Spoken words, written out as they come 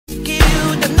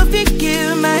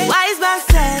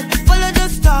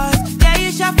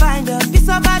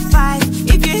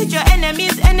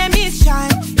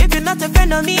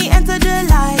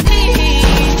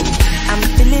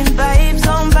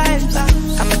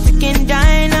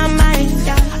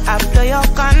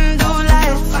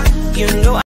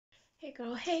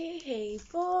Hey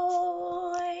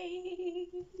boy.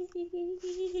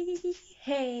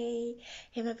 Hey,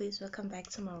 hey my babes, welcome back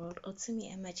to my world or to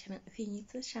me and my channel. If you're new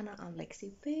to this channel, I'm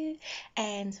Lexi boo,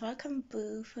 and welcome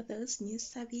boo for those new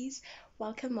subbies.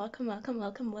 Welcome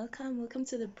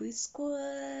to the boo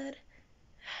squad.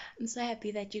 I'm so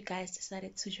happy that you guys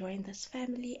decided to join this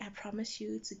family. I promise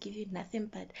you to give you nothing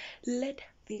but lit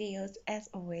videos as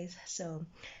always. So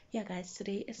yeah guys,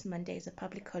 today is Monday, it's a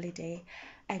public holiday.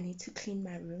 I need to clean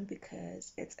my room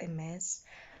because it's a mess.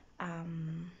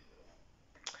 And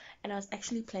I was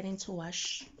actually planning to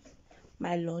wash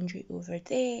my laundry over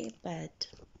there, but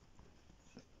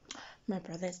my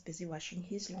brother is busy washing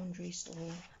his laundry, so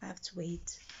I have to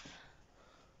wait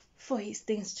for his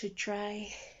things to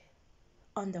dry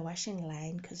on the washing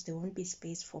line because there won't be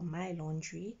space for my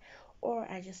laundry, or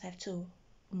I just have to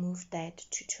move that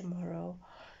to tomorrow.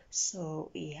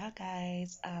 So yeah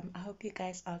guys, I hope you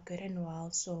guys are good and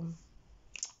well. So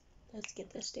let's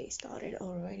get this day started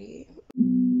already.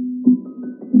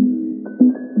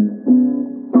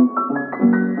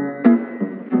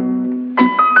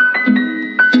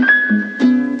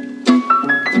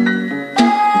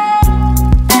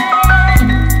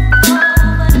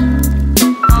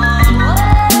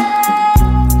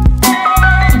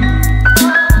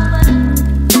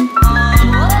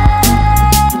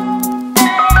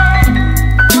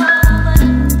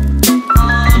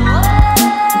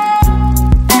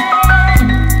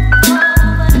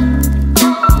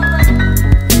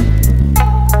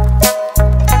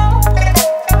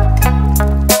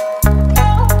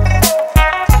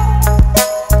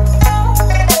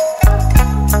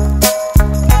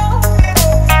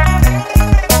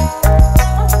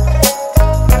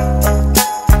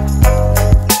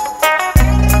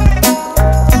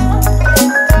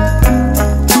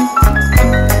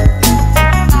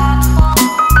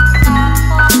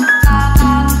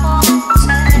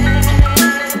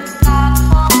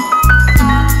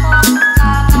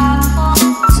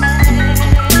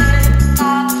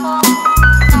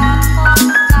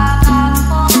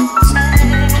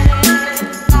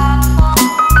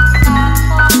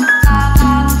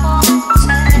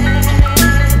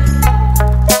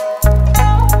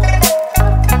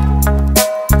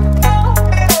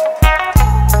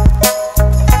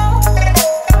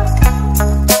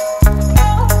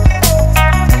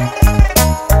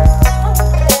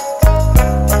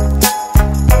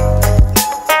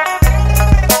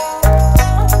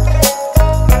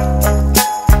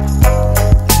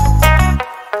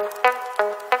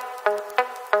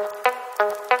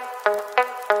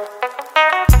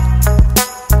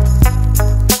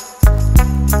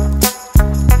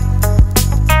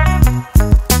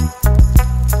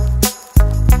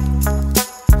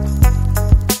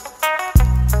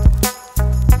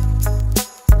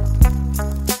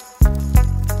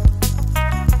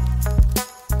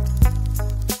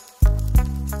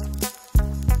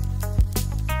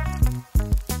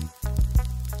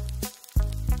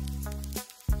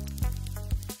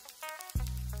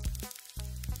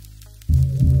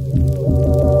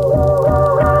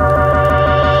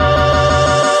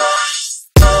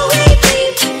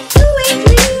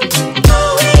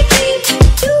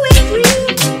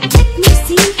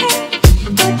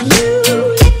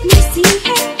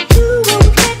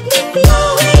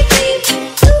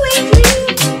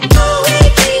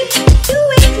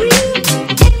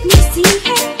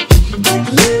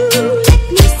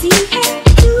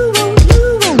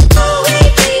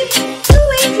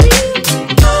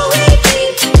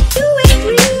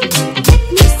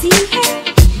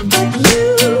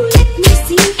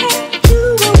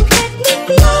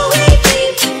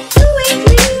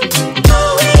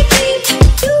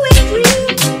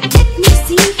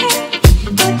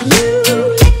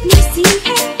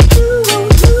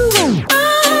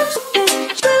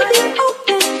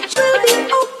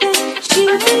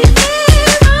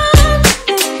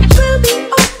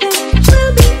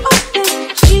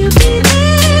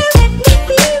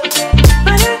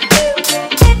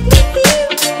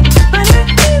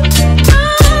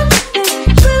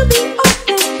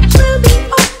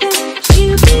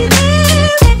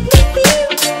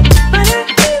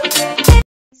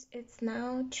 It's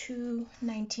now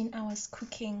 2:19. I was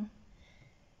cooking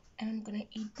and I'm gonna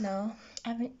eat now. I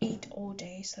haven't ate all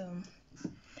day, so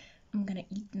I'm gonna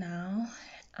eat now.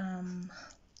 And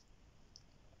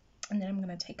then I'm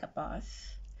gonna take a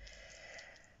bath.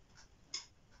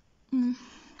 I'm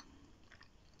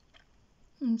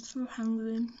so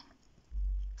hungry.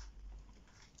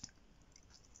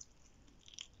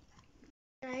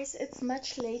 Guys, it's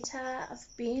much later. I've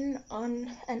been on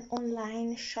an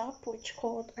online shop which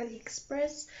called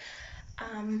AliExpress.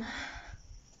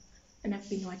 and I've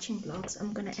been watching vlogs.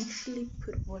 I'm gonna actually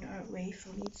put water away for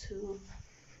me to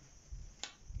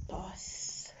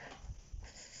bath.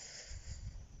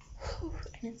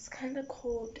 And it's kind of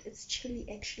cold, it's chilly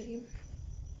actually.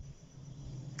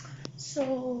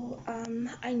 So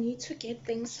I need to get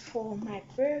things for my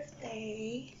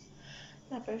birthday.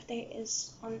 My birthday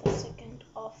is on the 2nd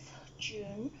of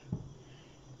June,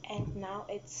 and now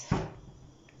it's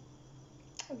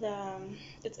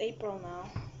April now.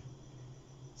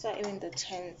 So even the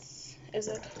 10th, is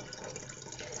it?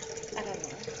 I don't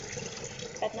know.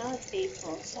 But now it's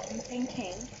April, so I'm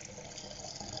thinking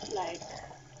like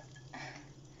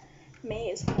May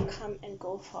is gonna come and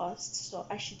go fast, so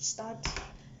I should start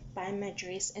buying my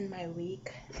dress in my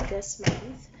week this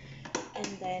month, and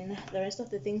then the rest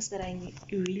of the things that I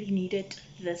really needed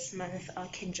this month I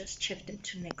can just shift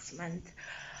into next month.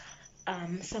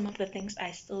 Some of the things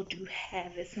I still do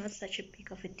have, it's not such a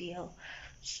big of a deal,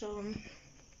 so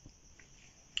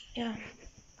yeah,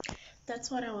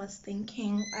 that's what I was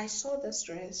thinking. I saw this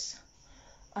dress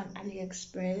on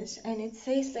AliExpress and it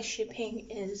says the shipping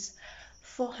is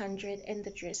 400 and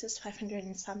the dress is 500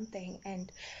 and something.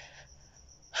 And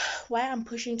why I'm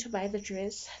pushing to buy the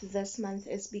dress this month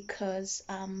is because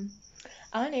I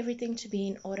want everything to be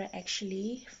in order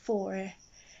actually for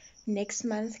next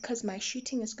month, because my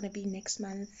shooting is going to be next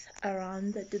month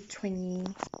around the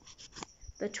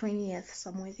 20th,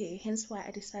 somewhere there. Hence why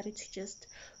I decided to just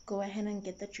go ahead and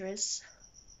get the dress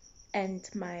and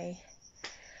my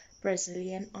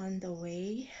Brazilian on the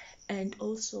way. And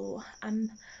also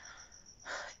I'm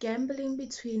gambling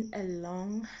between a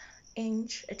long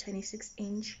inch, a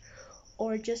 26-inch,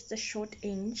 or just a short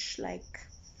inch, like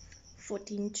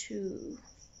 14 to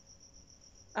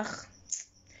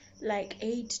like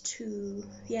 8 to,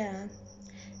 yeah,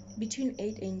 between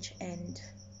 8-inch and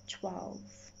 12.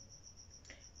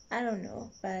 I don't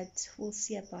know, but we'll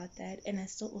see about that. And I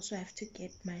still also have to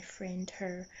get my friend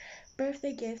her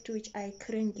birthday gift, which I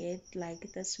couldn't get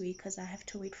like this week because I have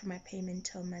to wait for my payment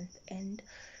till month end.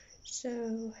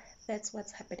 So that's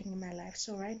what's happening in my life.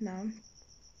 So right now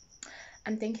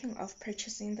I'm thinking of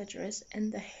purchasing the dress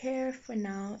and the hair for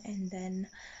now, and then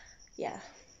yeah,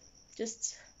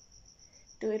 just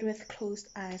do it with closed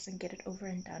eyes and get it over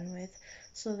and done with,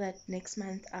 so that next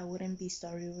month I wouldn't be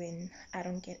sorry when I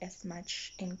don't get as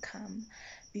much income,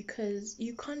 because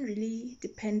you can't really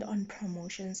depend on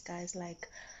promotions, guys. Like,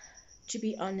 to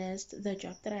be honest, the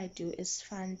job that I do is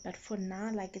fun, but for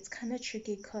now, like, it's kind of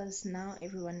tricky because now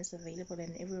everyone is available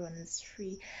and everyone is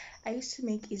free. I used to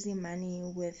make easy money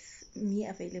with me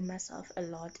availing myself a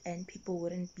lot and people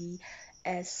wouldn't be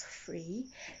as free,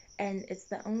 and it's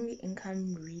the only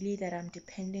income really that I'm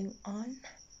depending on,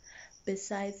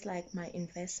 besides like my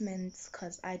investments,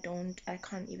 because I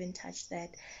can't even touch that,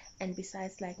 and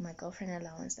besides like my girlfriend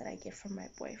allowance that I get from my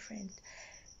boyfriend.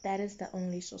 That is the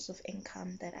only source of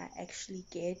income that I actually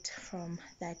get from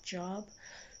that job.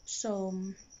 So,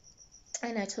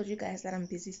 and I told you guys that I'm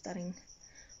busy studying,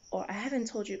 or I haven't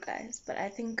told you guys, but I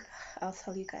think I'll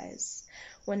tell you guys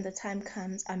when the time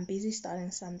comes. I'm busy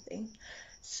starting something.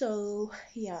 So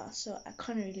yeah, so I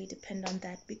can't really depend on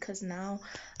that, because now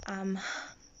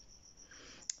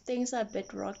things are a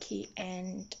bit rocky.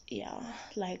 And yeah,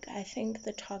 like, I think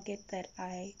the target that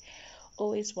I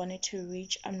always wanted to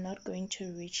reach, I'm not going to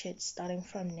reach it starting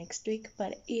from next week.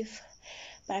 But if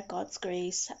by God's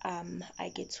grace I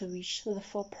get to reach the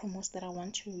 4 promos that I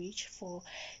want to reach for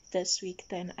this week,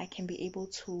 then I can be able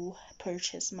to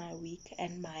purchase my wig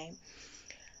and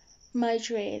my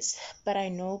dress. But I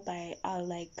know I'll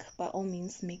like by all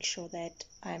means make sure that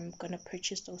I'm gonna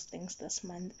purchase those things this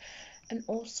month. And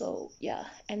also, yeah,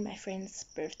 and my friend's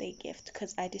birthday gift,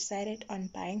 because I decided on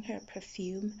buying her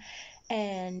perfume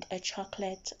and a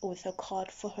chocolate with a card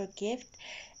for her gift.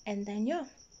 And then yeah,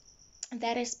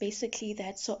 that is basically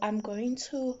that. So I'm going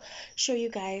to show you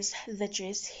guys the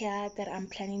dress here that I'm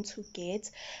planning to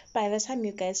get. By the time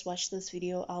you guys watch this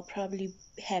video, I'll probably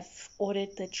have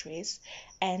ordered the dress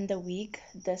and the wig.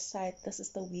 This is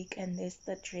the wig and this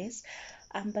the dress.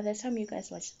 By the time you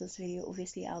guys watch this video,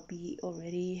 obviously I'll be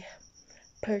already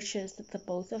purchased the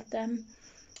both of them.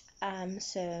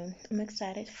 So I'm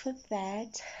excited for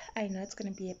that. I know it's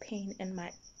gonna be a pain in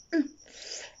my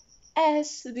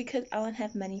ass because I won't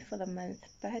have money for the month,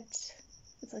 but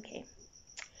it's okay.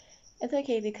 It's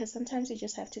okay, because sometimes you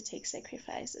just have to take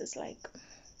sacrifices, like,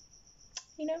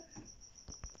 you know.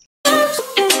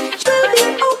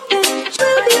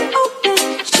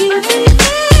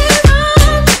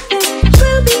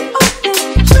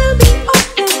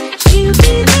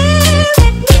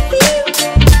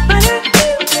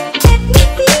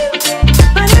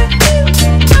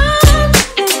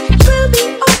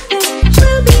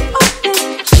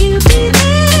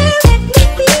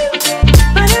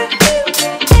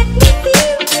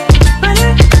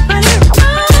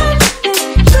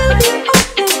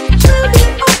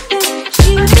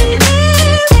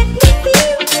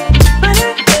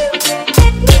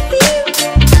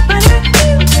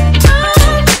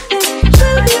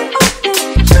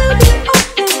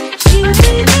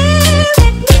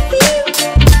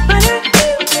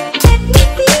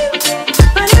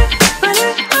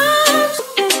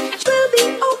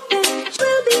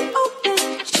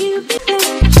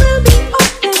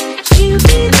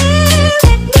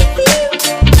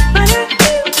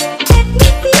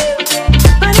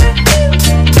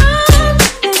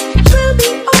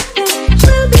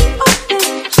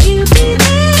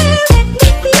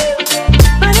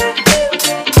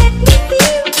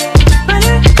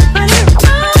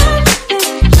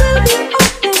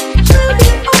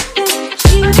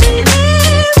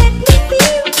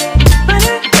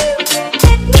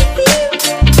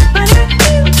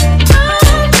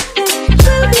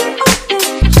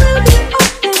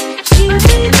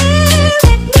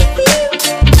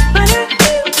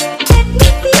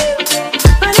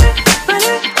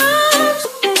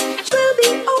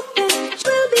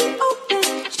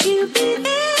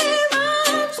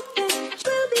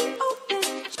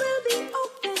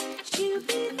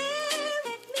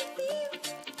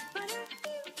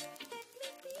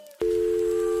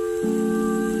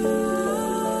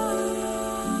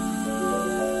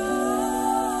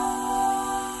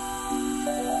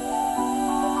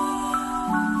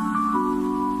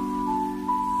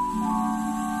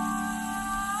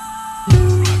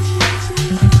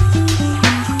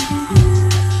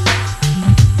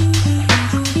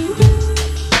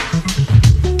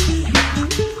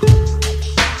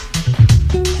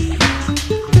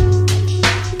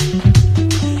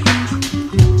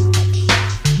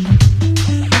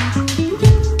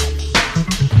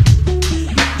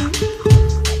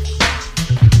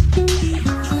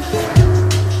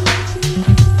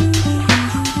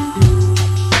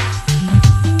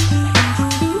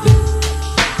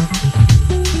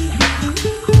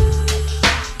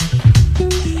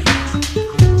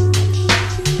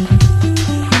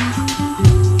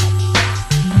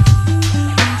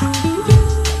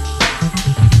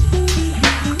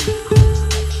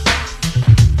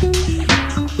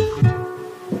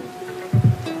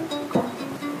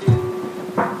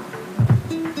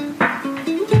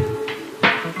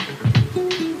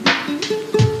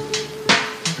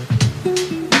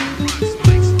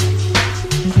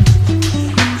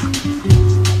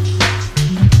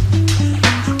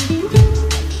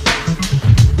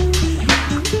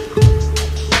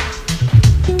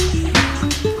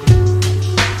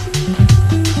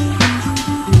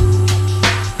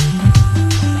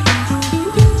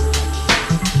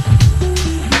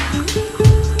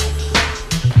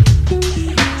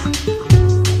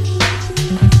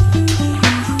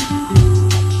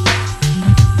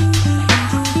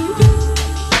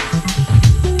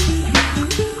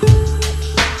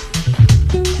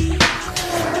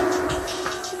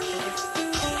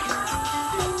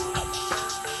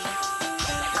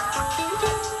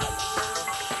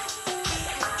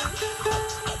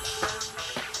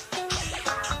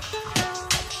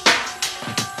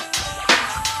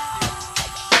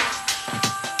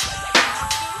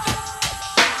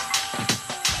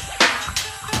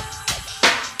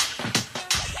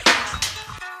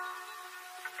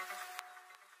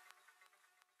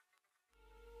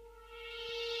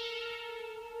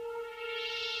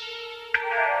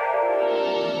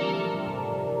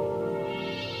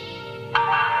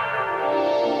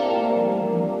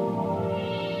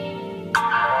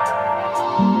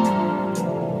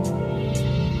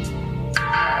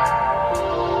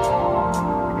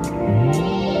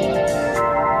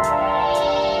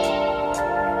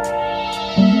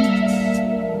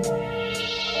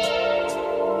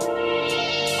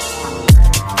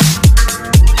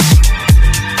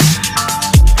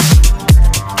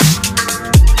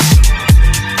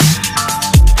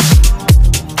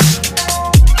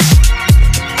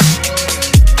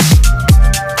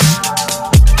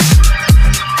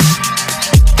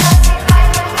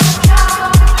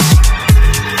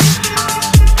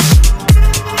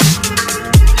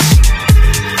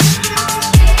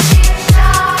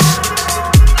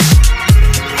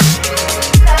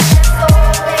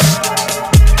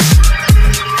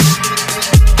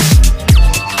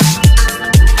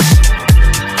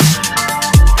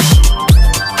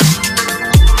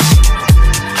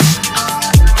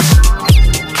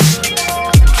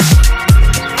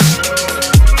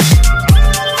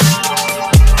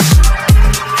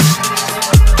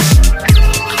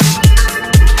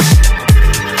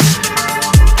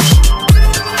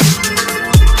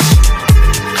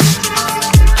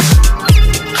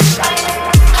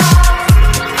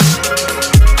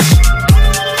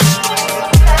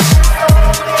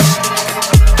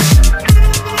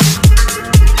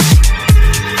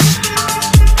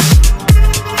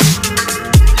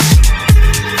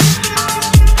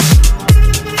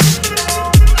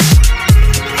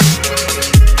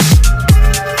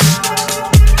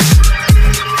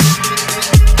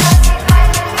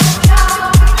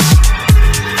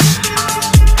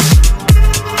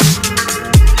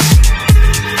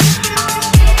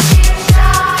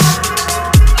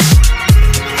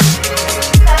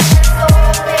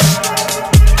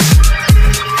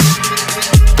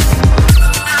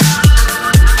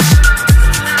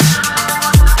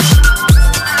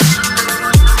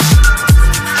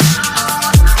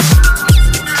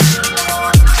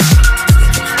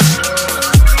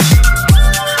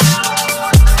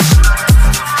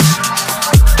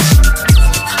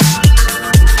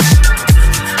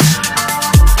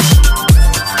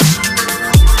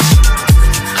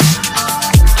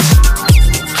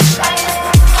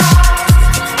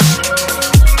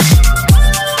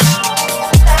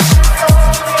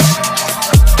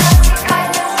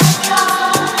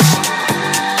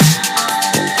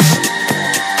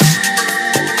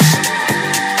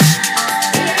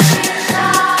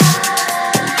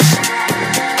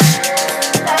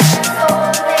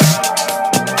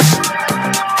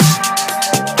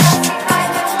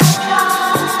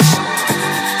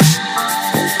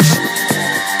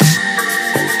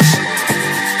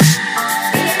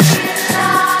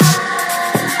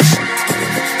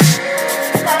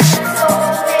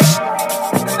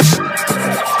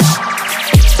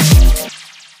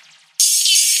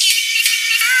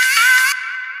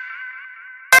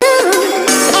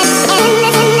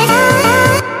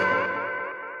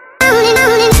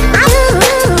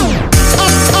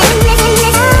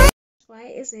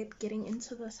 getting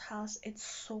into this house. It's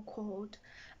so cold.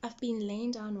 I've been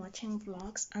laying down watching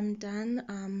vlogs. I'm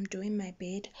done doing my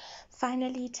bed.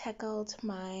 Finally tackled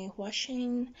my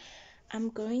washing. I'm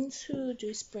going to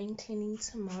do spring cleaning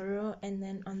tomorrow, and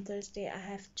then on Thursday I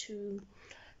have to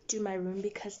do my room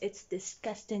because it's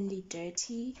disgustingly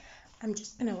dirty. I'm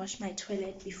just gonna wash my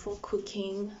toilet before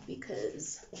cooking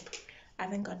because I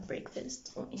haven't got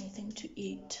breakfast or anything to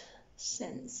eat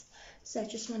since. So I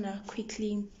just wanna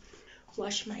quickly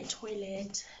wash my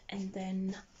toilet and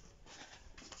then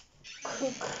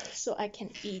cook so I can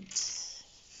eat.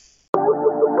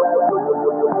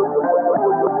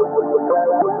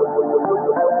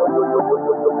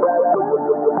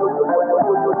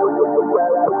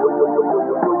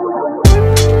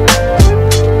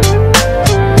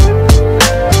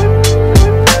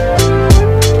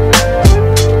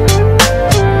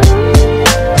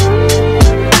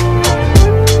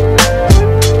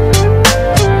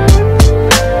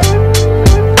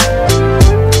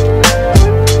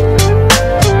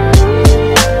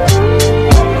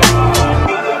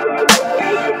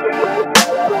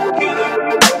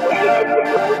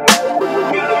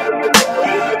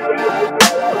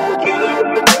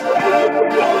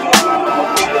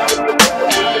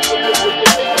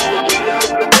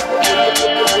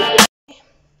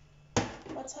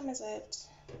 What time is it?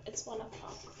 It's 1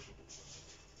 o'clock.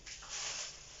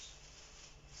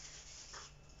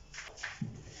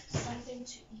 Something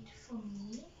to eat for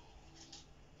me.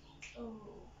 Oh.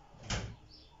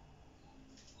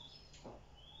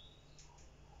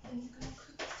 I'm gonna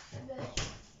cook veg.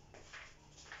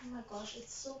 Oh my gosh,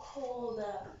 it's so cold.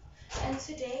 And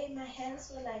today my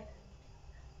hands were like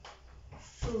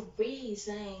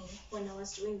freezing when I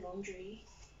was doing laundry.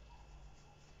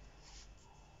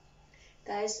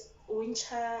 Guys,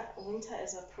 winter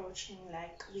is approaching.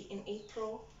 Like, we in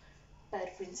April,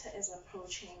 but winter is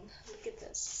approaching. Look at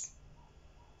this.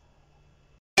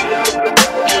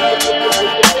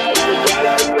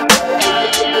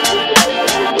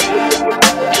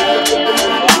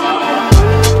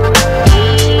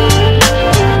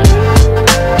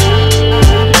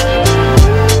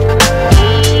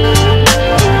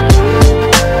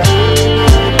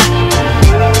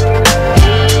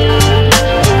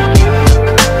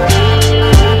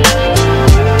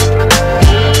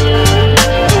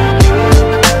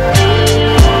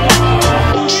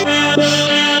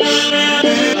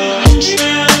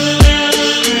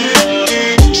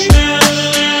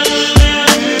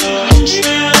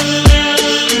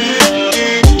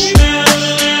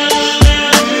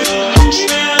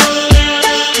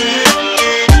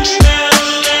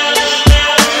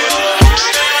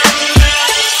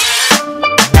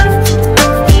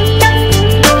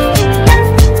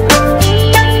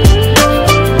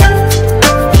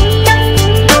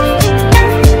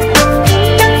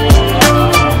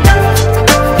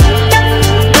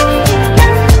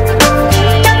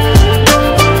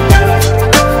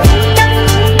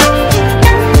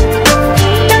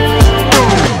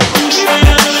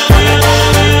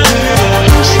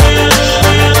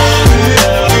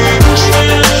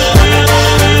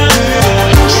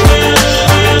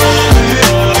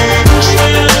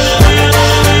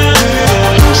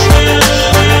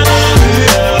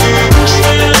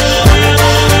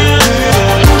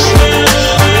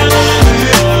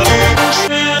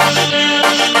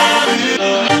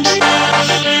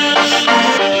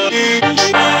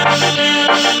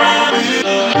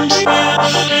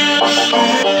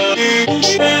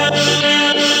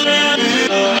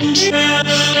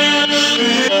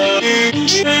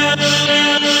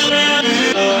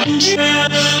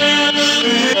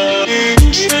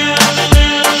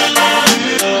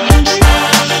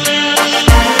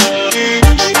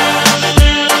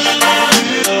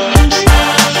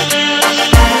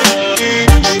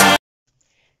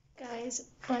 Guys,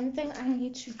 one thing I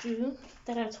need to do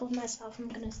that I told myself I'm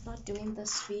gonna start doing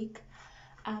this week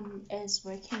is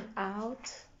working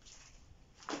out.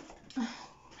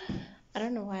 I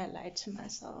don't know why I lied to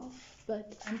myself,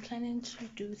 but I'm planning to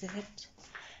do that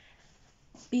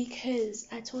because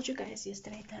I told you guys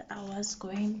yesterday that I was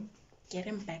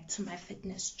getting back to my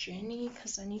fitness journey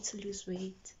because I need to lose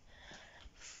weight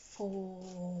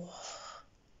for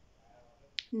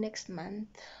next month.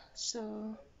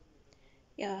 So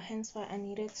yeah, hence why I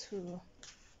needed to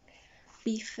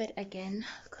be fit again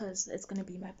because it's gonna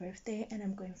be my birthday and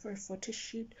I'm going for a photo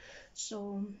shoot.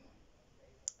 So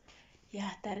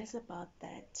yeah, that is about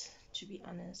that, to be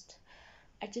honest.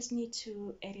 I just need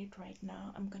to edit right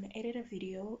now. I'm gonna edit a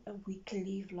video, a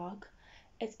weekly vlog,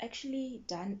 it's actually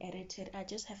done edited. I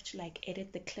just have to like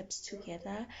edit the clips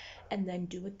together and then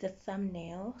do it the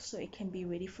thumbnail so it can be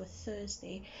ready for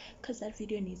Thursday, because that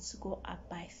video needs to go up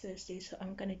by Thursday. So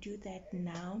I'm gonna do that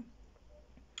now.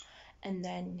 And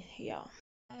then yeah,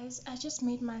 guys, I just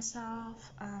made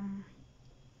myself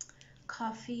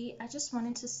coffee. I just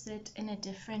wanted to sit in a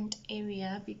different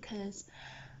area because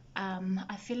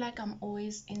I feel like I'm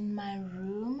always in my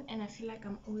room, and I feel like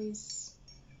I'm always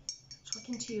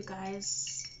talking to you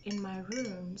guys in my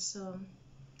room. So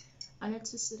I wanted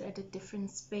to sit at a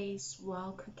different space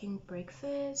while cooking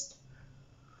breakfast.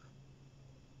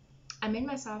 I made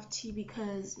myself tea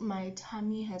because my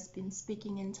tummy has been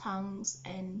speaking in tongues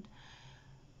and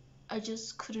I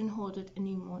just couldn't hold it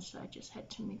anymore, so I just had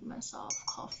to make myself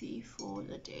coffee for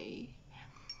the day.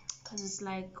 Because it's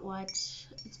like, what?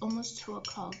 It's almost 2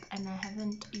 o'clock and I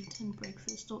haven't eaten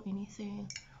breakfast or anything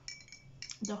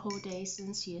the whole day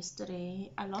since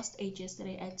yesterday. I lost 8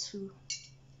 yesterday at 2.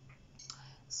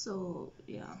 So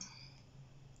yeah.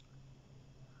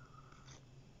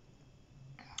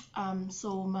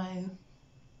 So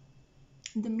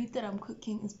the meat that I'm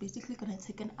cooking is basically gonna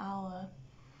take an hour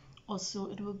or so.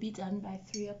 It will be done by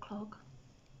 3 o'clock.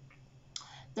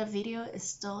 The video is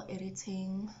still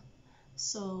editing,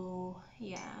 so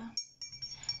yeah,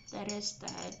 that is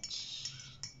that.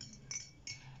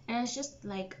 And it's just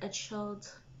like a chilled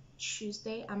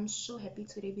Tuesday. I'm so happy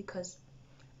today because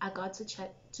I got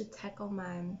to tackle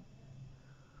my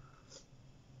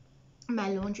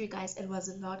laundry, guys. It was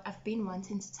a lot. I've been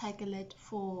wanting to tackle it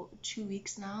for 2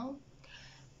 weeks now,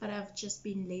 but I've just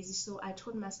been lazy. So I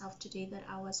told myself today that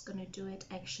I was gonna do it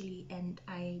actually, and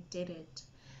I did it,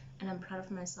 and I'm proud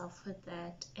of myself for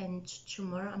that. And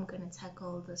tomorrow I'm gonna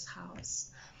tackle this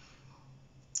house.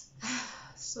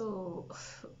 So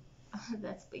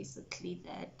that's basically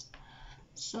that.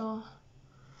 So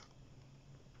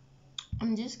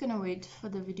I'm just gonna wait for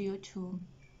the video to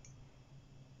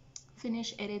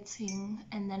finish editing,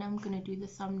 and then I'm gonna do the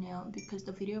thumbnail because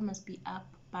the video must be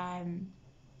up by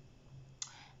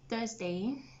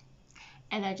Thursday,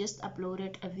 and I just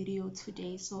uploaded a video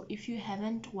today. So if you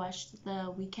haven't watched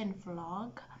the weekend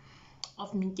vlog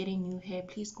of me getting new hair,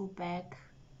 please go back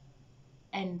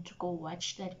and go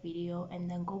watch that video, and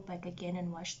then go back again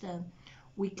and watch the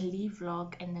weekly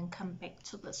vlog, and then come back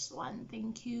to this one.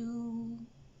 Thank you.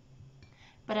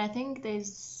 But I think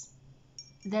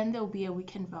then there'll be a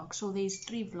weekend vlog, so there's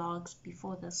 3 vlogs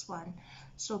before this one.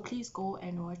 So please go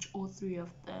and watch all 3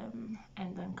 of them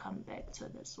and then come back to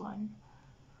this one.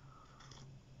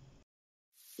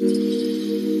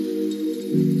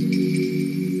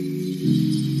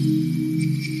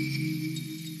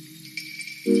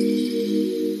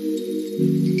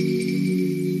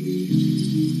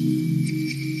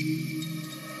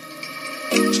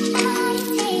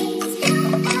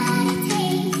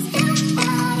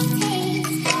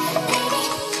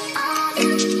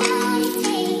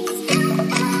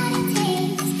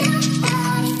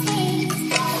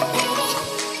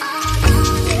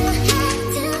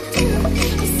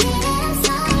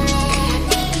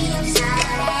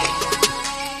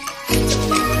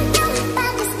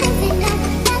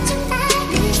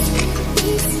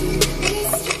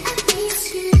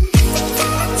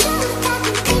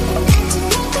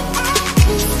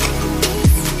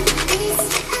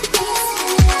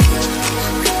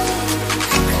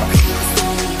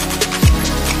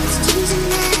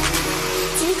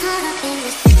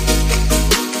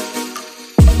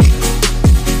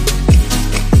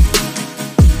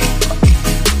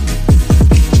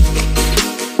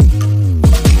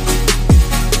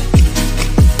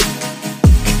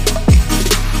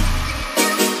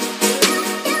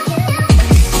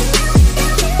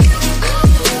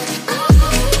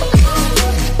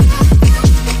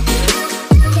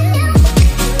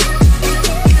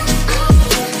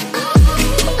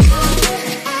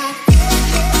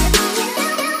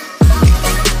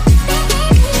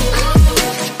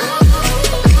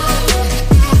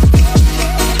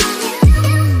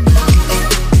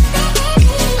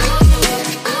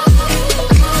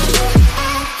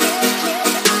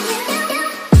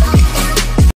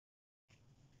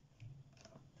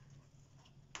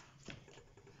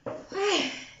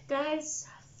 Guys,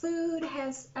 food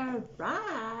has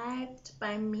arrived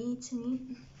by me to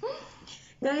me.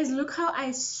 Guys, look how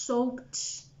I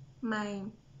soaked my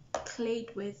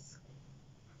plate with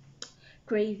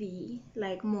gravy,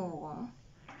 like more.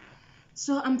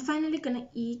 So I'm finally gonna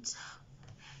eat.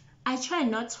 I try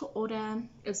not to order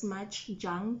as much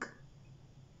junk.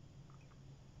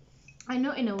 I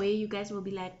know in a way you guys will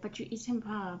be like, but you're eating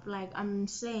pop. Like, I'm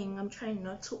saying I'm trying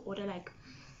not to order, like,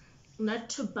 not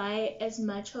to buy as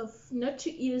much of, not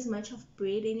to eat as much of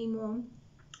bread anymore.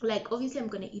 Like obviously I'm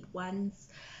gonna eat once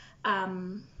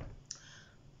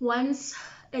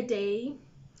a day,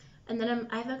 and then I'm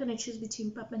either gonna choose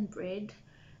between pap and bread.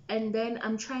 And then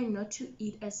I'm trying not to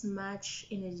eat as much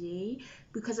in a day,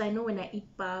 because I know when I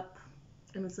eat pap,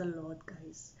 and it's a lot,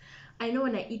 guys. I know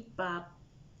when I eat pap,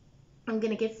 I'm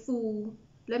gonna get full.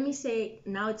 Let me say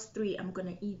now it's 3, I'm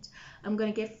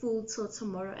gonna get full till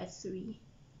tomorrow at 3.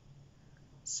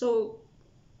 So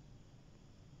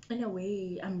in a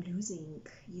way I'm losing,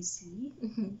 you see.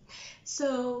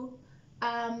 So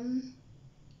um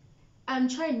I'm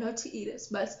trying not to eat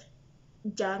as much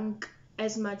junk,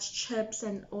 as much chips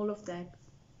and all of that.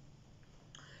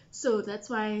 So that's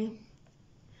why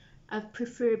I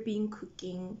prefer being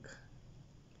cooking.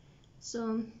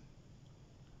 So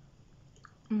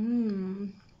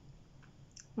one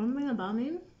thing about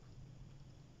me,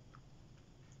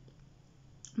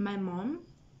 my mom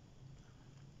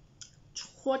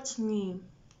taught me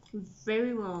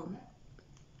very well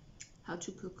how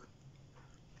to cook.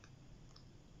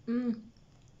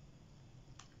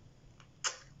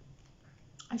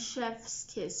 A chef's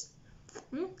kiss.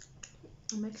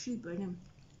 I'm actually burning.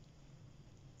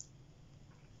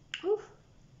 Oof.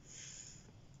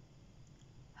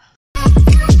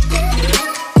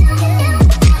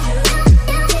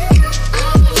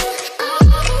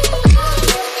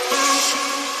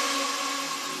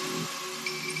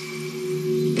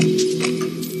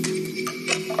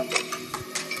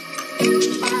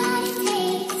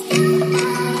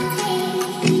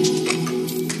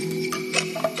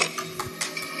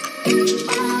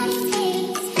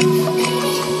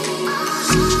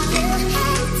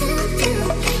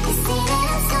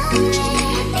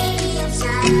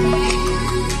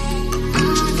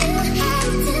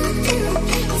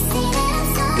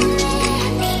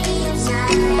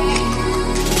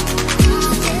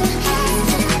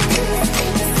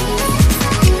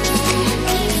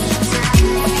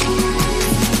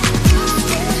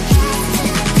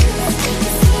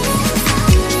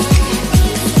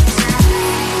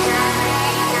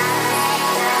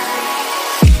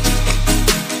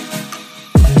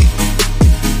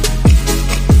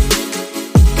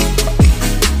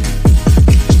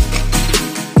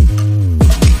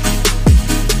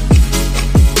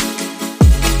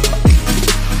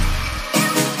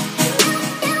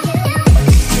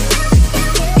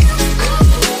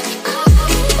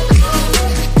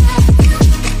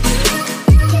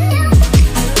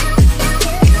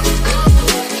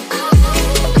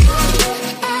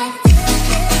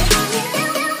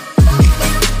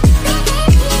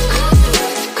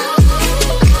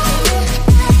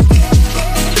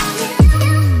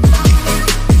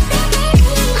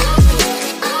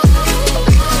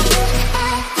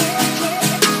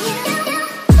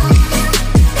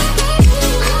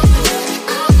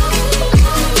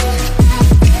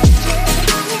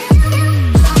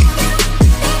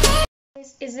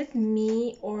 Is it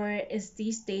me, or is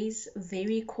these days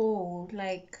very cold?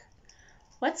 Like,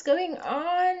 what's going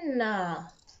on?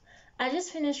 I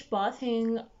just finished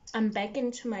bathing. I'm back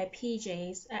into my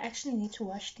PJs. I actually need to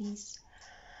wash these.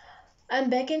 I'm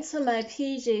back into my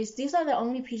PJs. These are the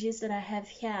only PJs that I have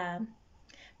here,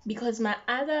 because my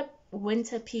other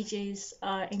winter PJs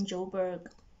are in Joburg.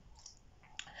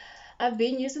 I've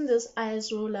been using this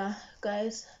ice roller,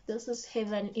 guys. This is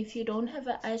heaven. If you don't have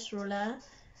an ice roller,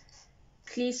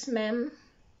 please, ma'am,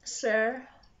 sir,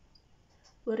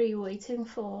 what are you waiting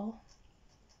for?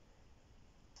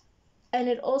 And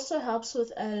it also helps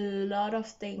with a lot of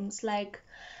things. Like,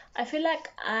 I feel like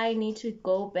I need to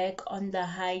go back on the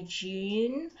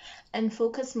hygiene and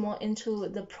focus more into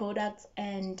the products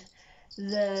and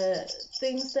the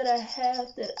things that I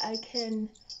have that I can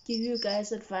give you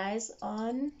guys advice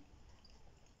on.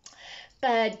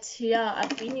 But yeah,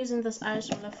 I've been using this ice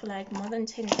roller for like more than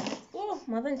 10 minutes. Oh,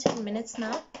 more than 10 minutes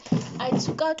now. I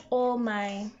took out all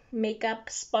my makeup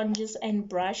sponges and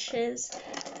brushes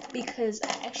because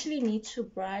I actually need to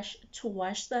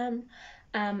wash them.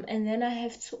 And then I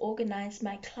have to organize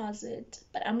my closet,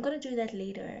 but I'm gonna do that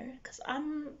later because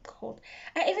I'm cold.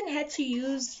 I even had to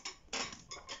use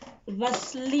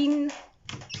Vaseline.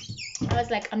 I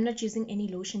was like, I'm not using any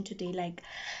lotion today. Like,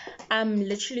 I'm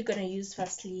literally gonna use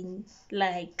Vaseline.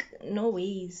 Like, no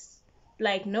ways.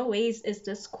 Like, no ways is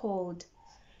this cold.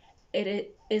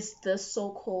 It is this so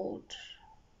cold.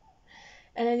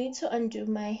 And I need to undo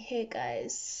my hair,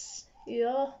 guys.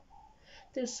 Yeah,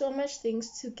 there's so much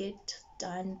things to get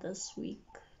done this week,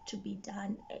 to be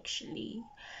done actually.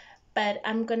 But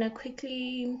I'm gonna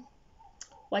quickly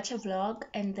watch a vlog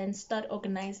and then start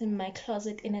organizing my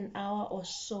closet in an hour or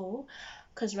so,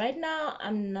 because right now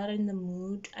I'm not in the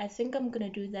mood. I think I'm gonna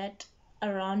do that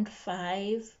around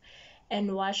 5,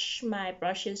 and wash my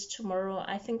brushes tomorrow.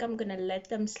 I think I'm gonna let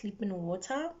them sleep in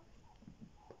water,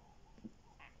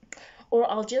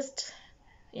 or I'll just,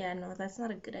 yeah, no, that's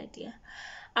not a good idea.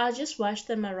 I'll just wash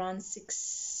them around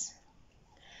 6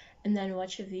 and then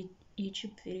watch a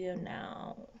YouTube video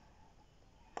now.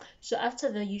 So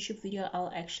after the YouTube video,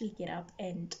 I'll actually get up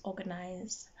and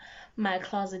organize my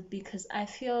closet because I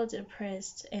feel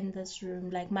depressed in this room.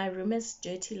 Like, my room is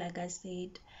dirty, like I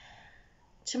said.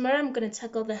 Tomorrow I'm gonna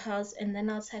tackle the house and then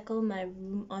I'll tackle my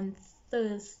room on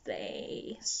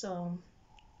Thursday. So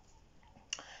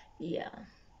yeah.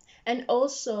 And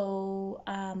also,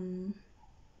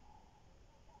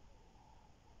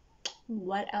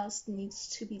 what else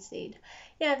needs to be said?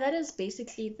 Yeah, that is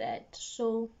basically that.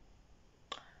 So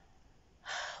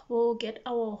we'll get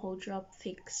our whole job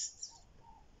fixed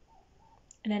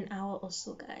in an hour or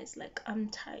so, guys. Like, I'm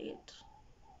tired.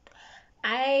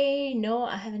 I know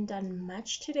I haven't done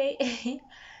much today,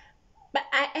 but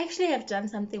I actually have done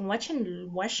something.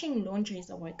 Washing laundry is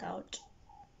a workout.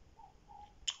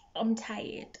 I'm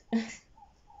tired.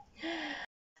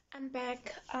 I'm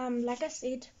back. Like I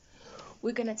said,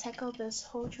 we're gonna tackle this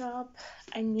whole job.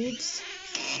 I need,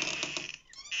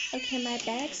 okay, my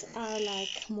bags are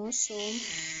like more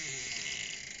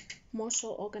so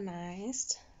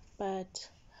organized, but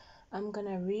I'm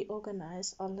gonna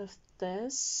reorganize all of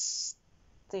this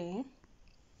there,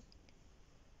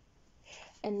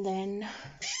 and then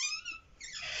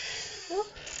oh,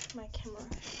 my camera.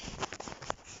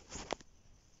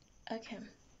 Okay,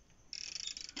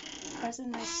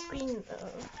 pressing my screen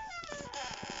though.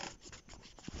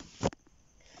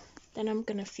 Then I'm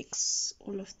gonna fix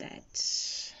all of that.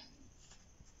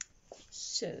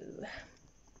 So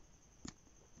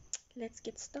let's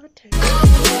get started.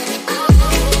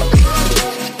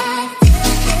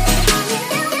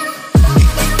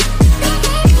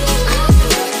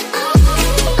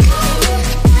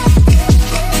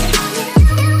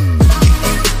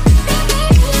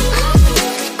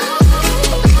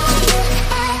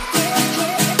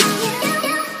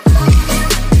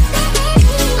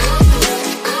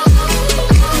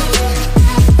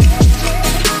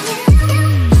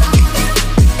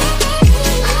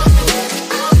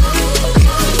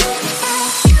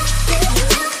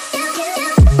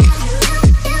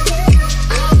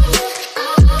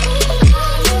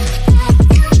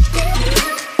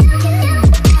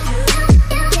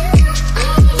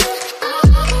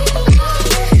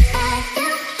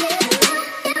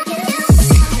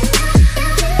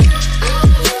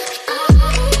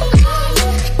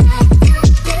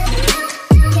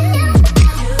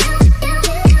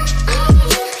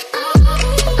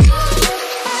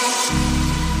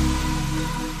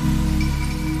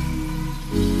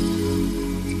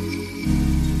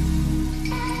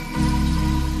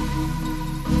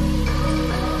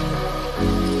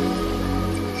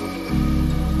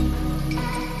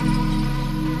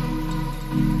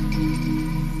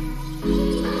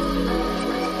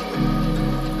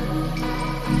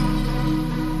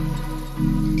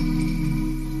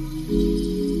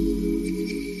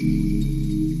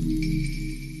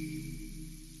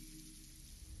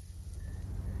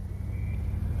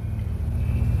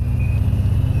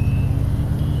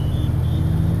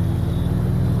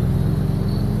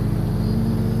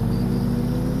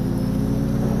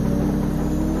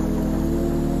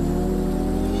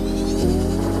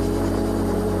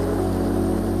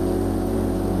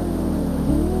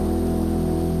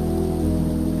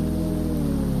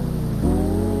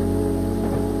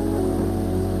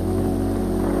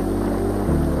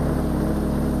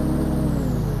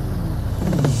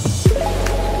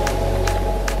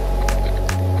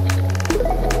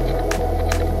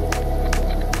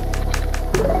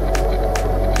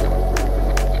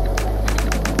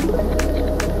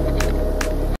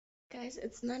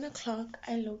 It's 9 o'clock.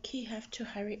 I low-key have to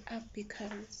hurry up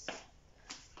because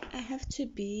I have to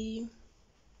be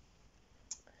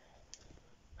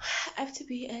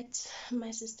at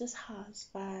my sister's house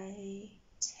by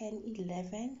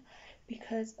 10:11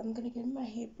 because I'm gonna get my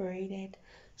hair braided.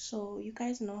 So you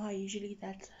guys know how usually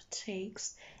that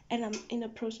takes, and I'm in the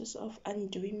process of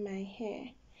undoing my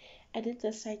hair. I did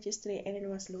the side yesterday and it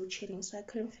was load shedding, so I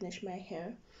couldn't finish my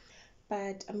hair,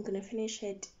 but I'm gonna finish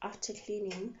it after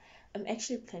cleaning. I'm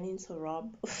actually planning to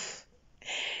rob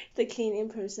the cleaning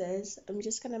process. I'm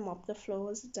just gonna mop the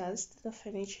floors, dust the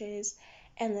furnitures,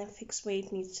 and then fix where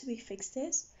it needs to be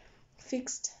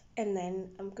fixed, and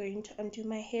then I'm going to undo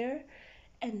my hair,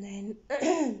 and then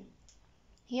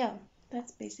yeah,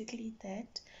 that's basically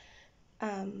that.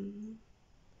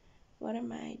 What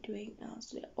am I doing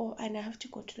else? Oh, and I have to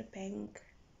go to the bank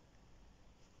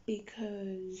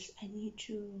because I need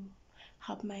to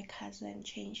help my cousin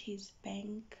change his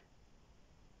bank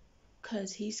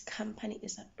because his company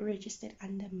is registered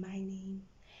under my name.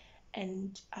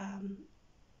 And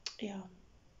yeah,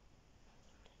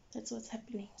 that's what's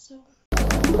happening. So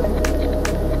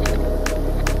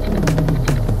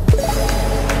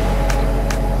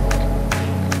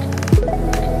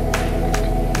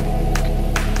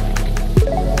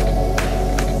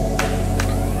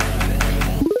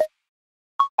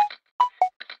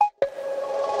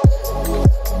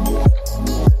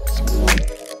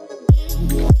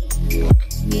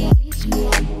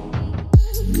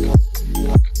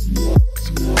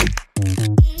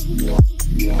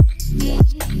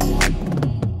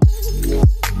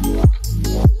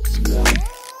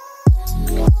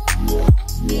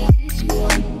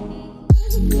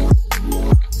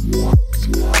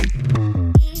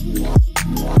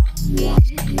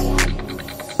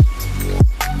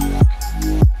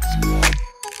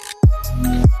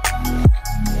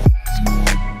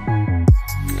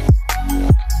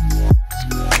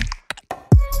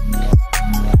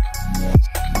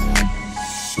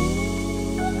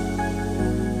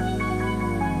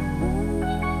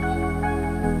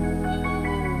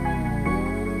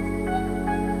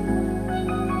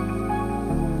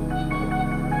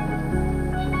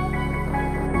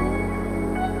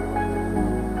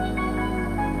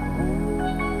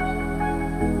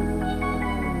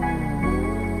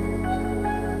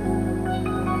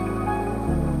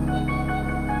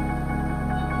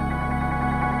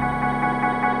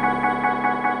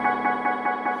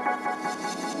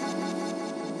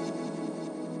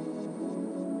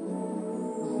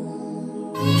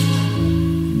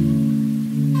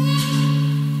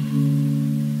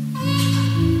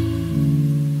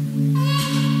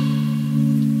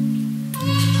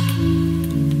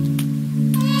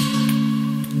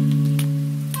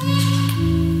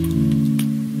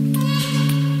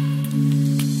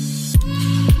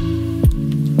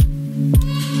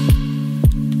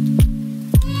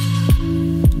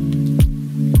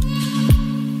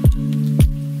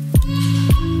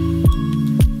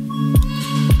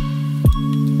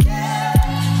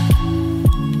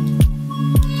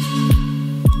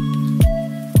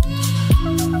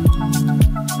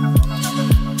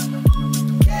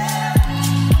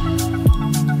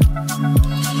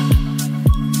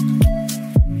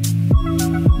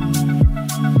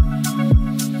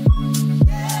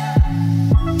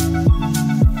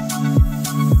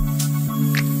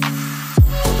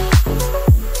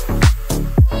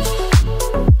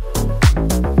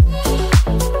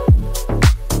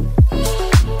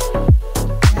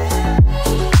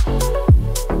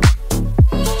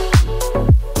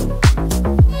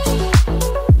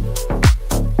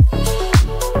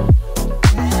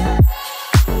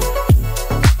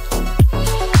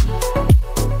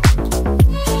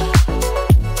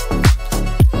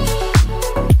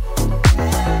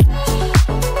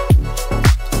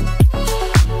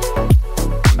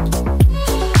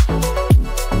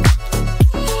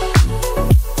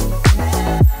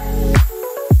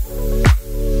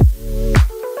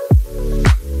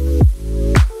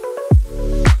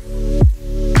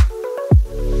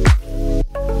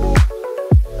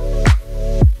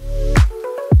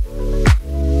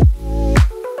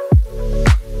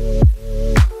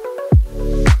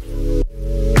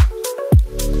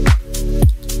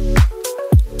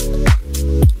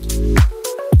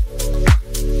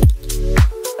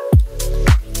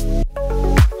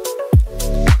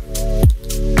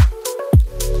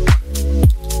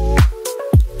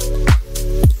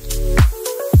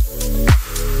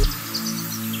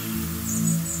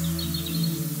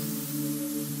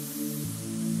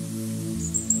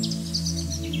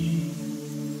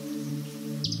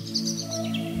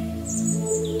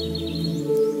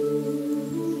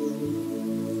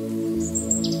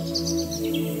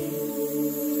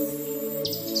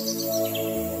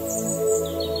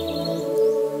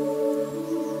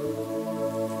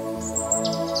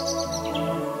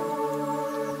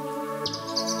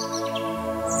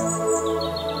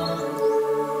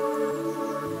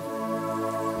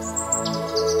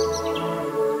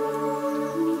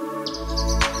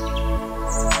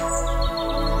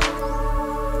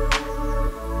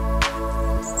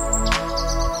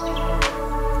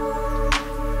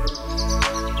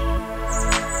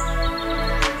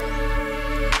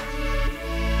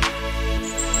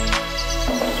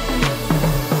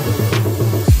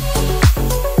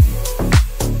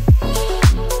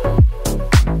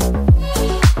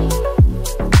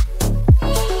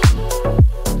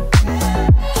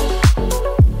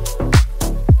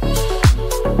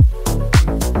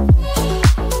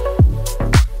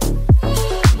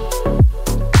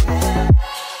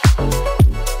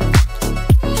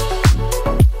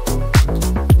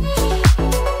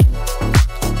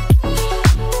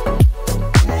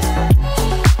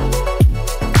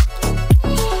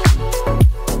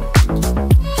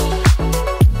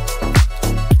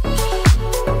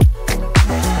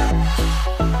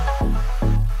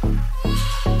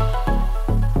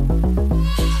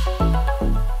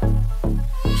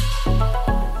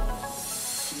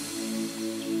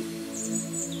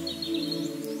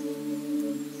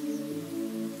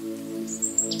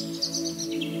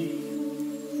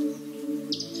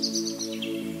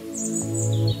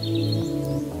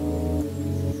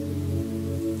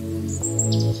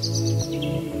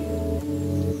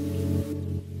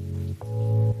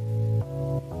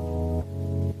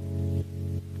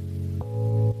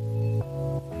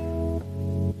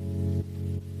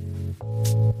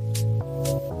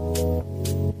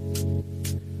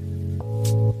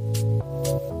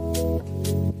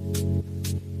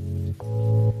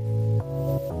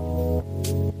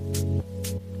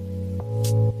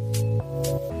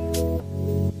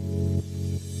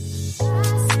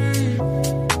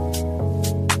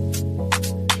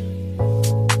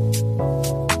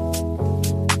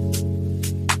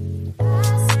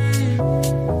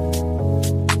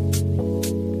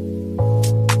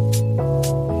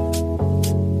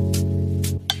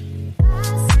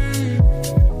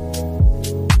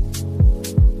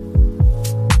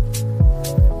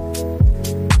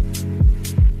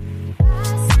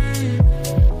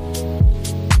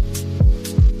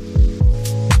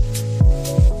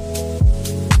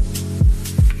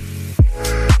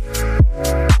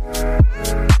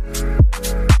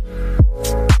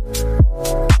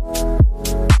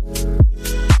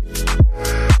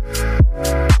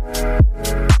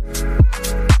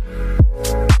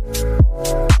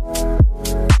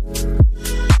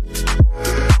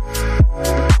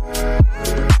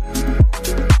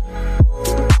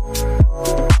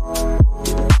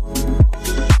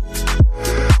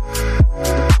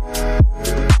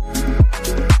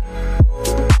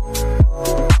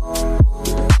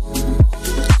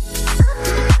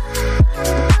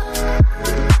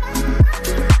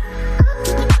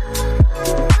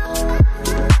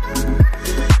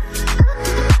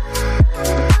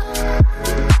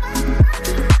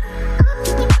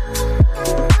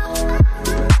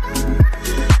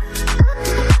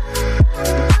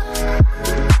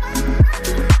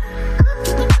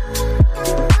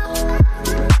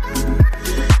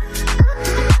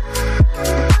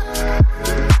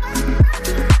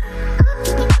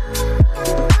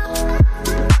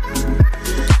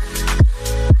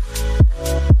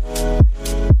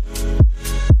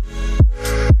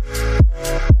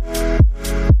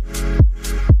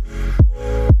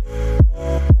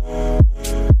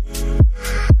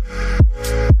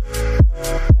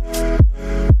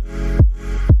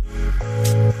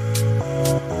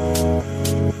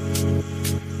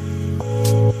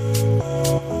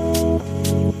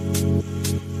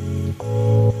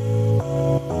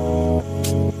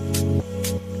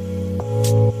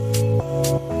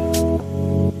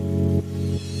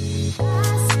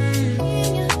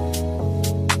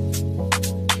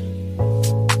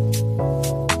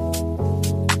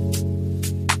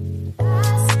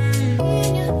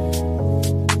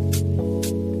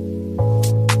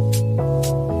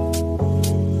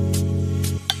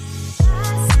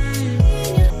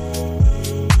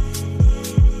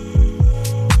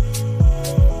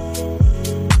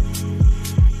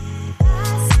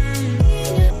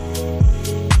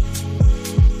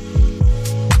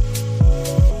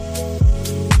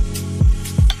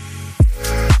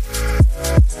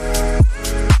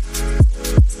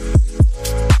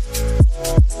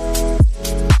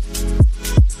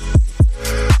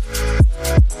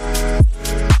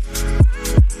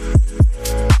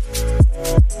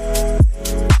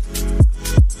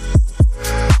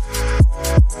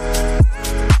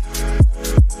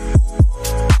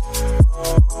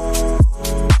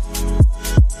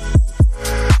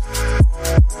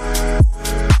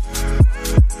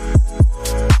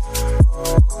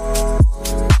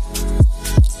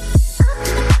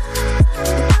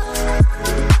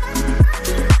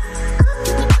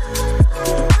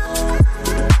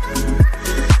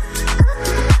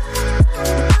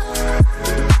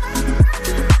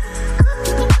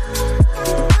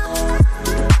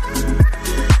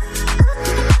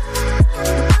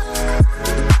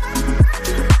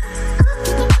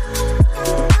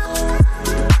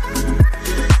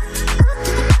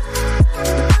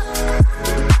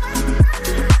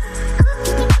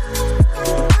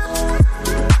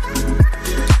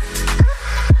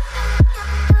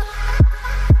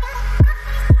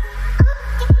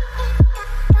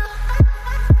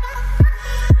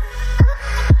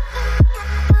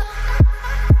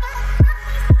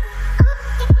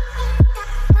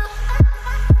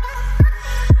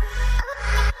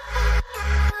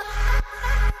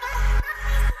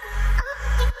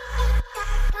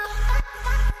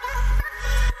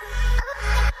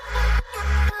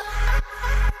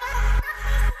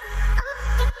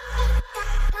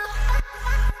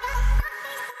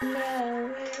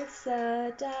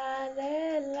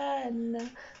Sadalelana.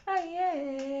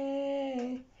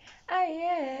 Aye.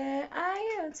 Aye.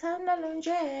 Aye.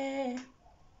 Tanalunje.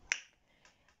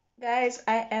 Guys,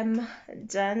 I am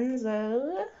done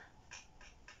though.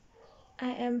 I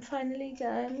am finally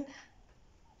done.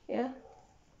 Yeah.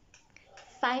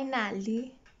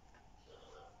 Finally.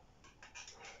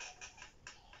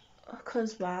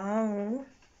 Cause wow.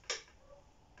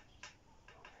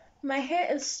 My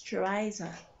hair is dry.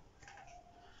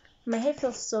 My hair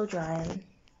feels so dry.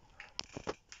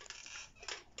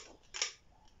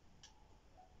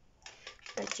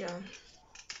 But yeah.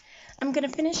 I'm gonna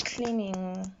finish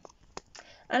cleaning.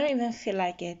 I don't even feel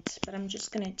like it, but I'm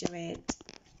just gonna do it.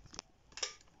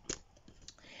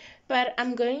 But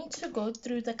I'm going to go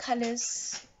through the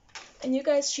colors, and you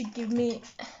guys should give me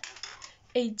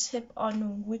a tip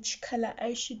on which color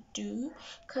I should do,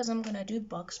 because I'm gonna do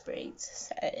box braids.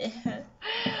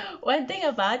 One thing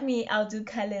about me, I'll do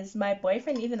colors. My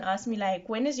boyfriend even asked me, like,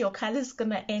 when is your colors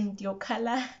gonna end? Your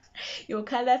color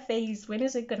phase, when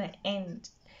is it gonna end?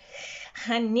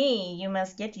 Honey, you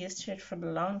must get used to it for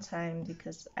a long time,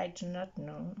 because I do not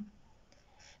know.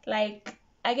 Like,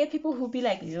 I get people who be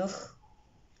like, ugh,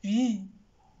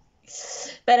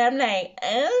 but I'm like,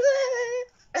 I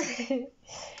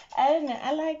don't know.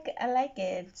 I like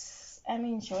it. I'm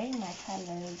enjoying my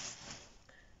colors.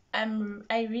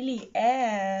 I really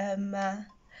am.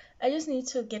 I just need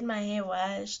to get my hair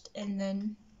washed, and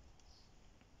then,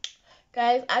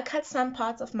 guys, I cut some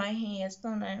parts of my hair,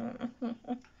 don't I?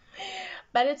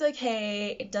 But it's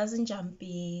okay. It doesn't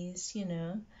jumpies, you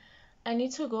know. I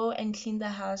need to go and clean the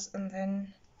house and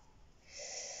then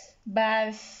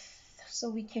bath so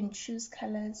we can choose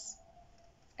colors.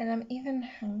 And I'm even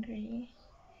hungry.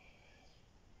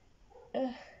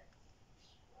 Ugh.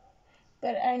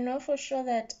 But I know for sure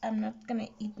that I'm not gonna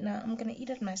eat now. I'm gonna eat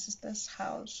at my sister's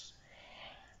house,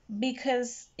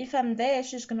 because if I'm there,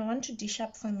 she's gonna want to dish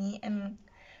up for me, and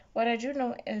what I do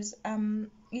know is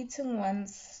I'm eating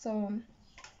once, so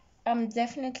I'm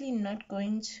definitely not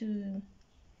going to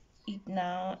eat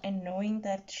now, and knowing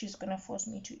that she's gonna force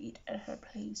me to eat at her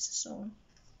place, so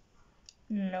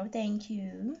no thank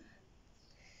you,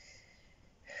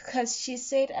 because she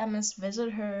said I must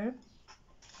visit her.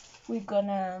 We're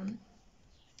gonna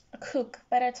cook,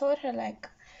 but I told her, like,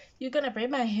 you're gonna braid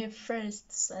my hair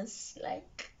first, sis.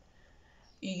 Like,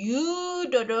 you,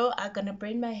 Dodo, are gonna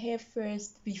braid my hair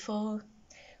first before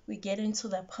we get into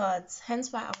the parts.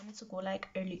 Hence why I wanted to go like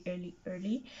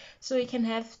early, so we can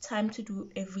have time to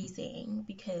do everything.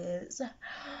 Because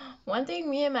one thing,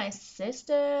 me and my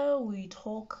sister, we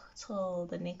talk till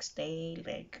the next day.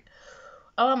 Like,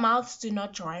 our mouths do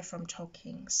not dry from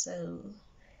talking. So,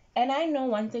 and I know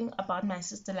one thing about my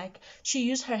sister, like, she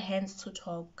uses her hands to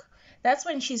talk. That's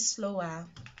when she's slower.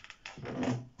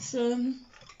 So,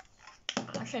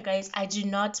 okay, guys, I do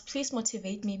not, please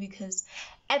motivate me, because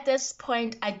at this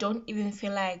point, I do not even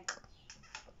feel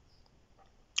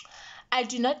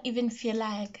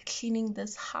like cleaning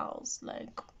this house.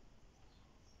 Like,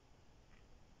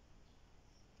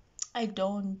 I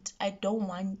don't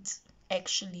want,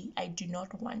 actually, I do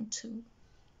not want to.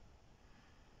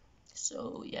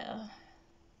 So, yeah.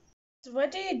 So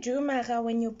what do you do, Mara,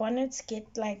 when your bonnets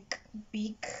get like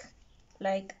big,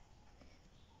 like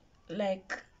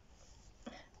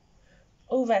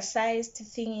oversized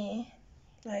thingy?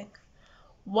 Like,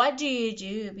 what do you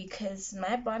do? Because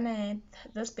my bonnet,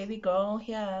 this baby girl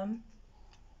here,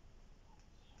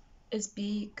 is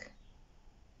big.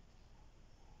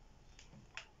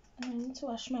 I need to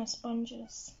wash my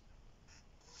sponges.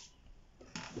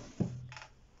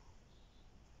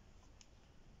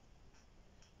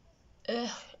 Ugh,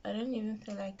 I don't even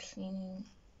feel like cleaning.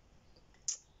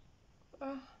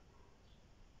 I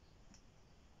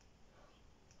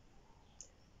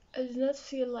do not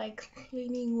feel like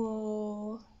cleaning.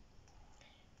 Oh,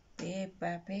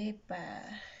 paper.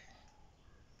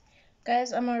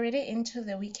 Guys, I'm already into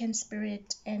the weekend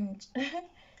spirit, and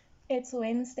it's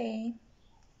Wednesday.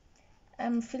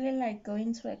 I'm feeling like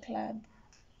going to a club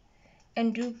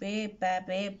and do paper.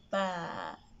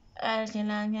 Paper.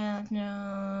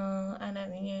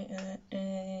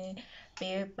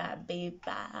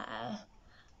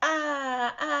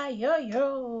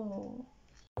 Yo.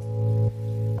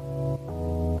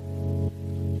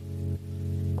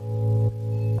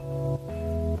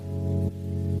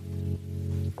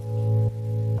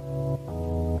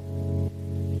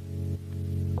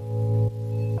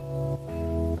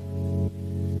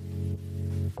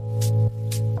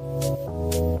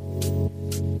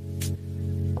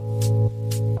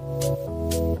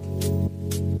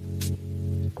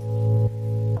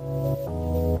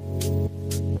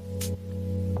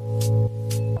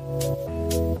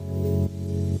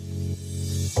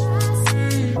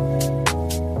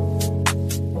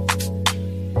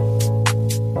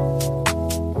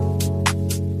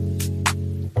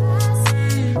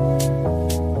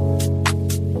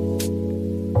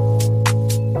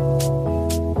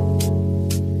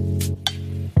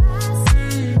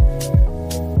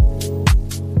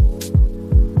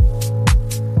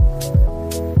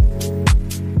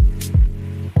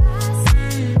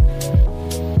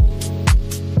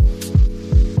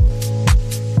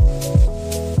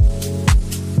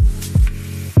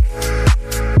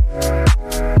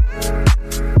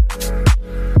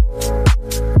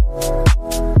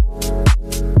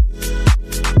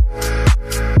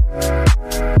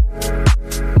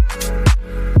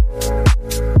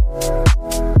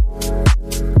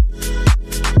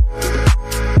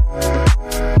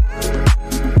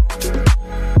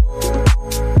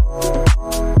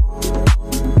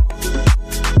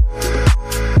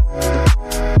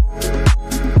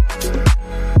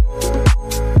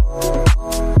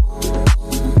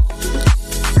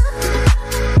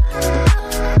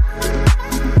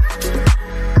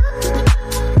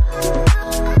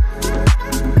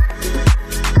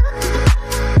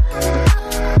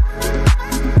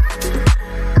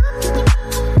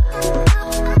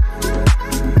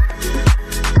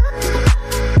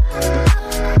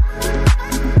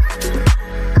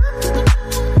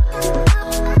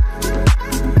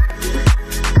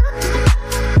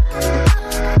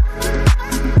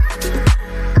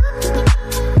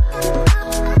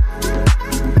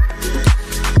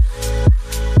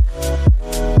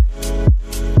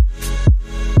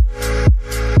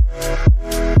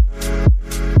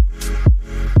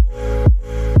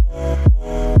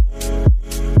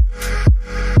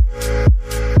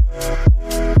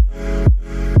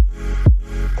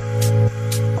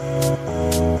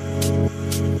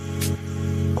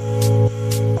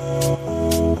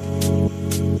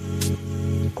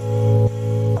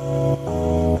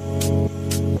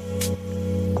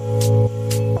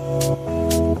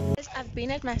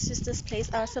 at my sister's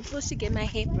place. I was supposed to get my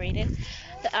hair braided.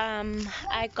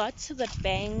 I got to the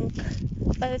bank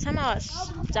by the time I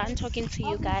was done talking to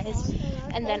you guys,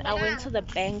 and then I went to the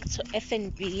bank to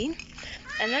F&B,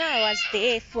 and then I was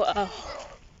there for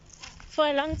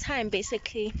a long time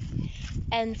basically.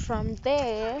 And from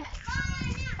there,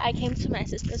 I came to my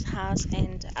sister's house,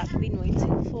 and I've been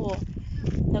waiting for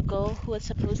the girl who was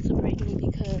supposed to braid me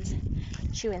because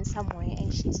she went somewhere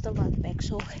and she's still not back.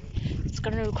 So it's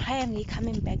gonna require me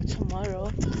coming back tomorrow,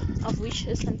 of which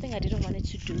is something I didn't want it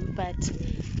to do, but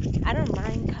I don't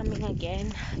mind coming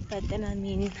again. But then I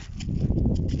mean,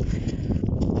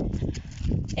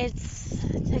 it's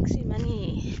taxi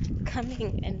money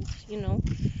coming, and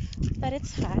but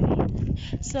it's fine.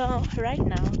 So right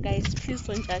now, guys, please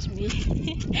don't judge me.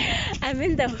 I'm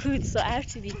in the hood, so I have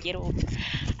to be ghetto.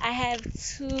 I have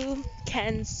two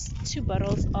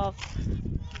bottles of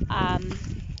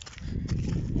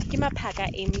Kimapaka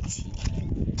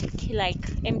empty, like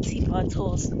empty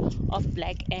bottles of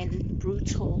black and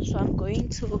brutal. So I'm going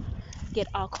to get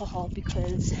alcohol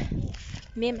because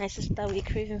me and my sister we're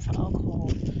craving for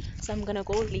alcohol. So I'm gonna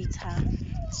go later.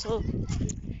 So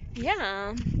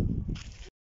yeah.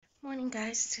 Morning,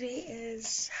 guys. Today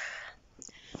is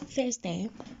Thursday.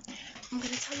 I'm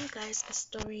gonna tell you guys a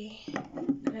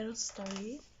little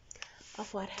story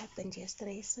of what happened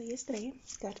yesterday. So yesterday,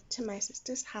 got to my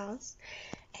sister's house,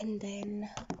 and then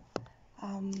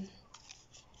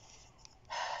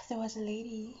there was a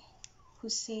lady who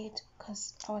said,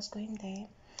 because I was going there,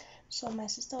 so my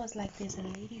sister was like, there's a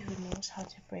lady who knows how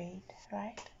to braid,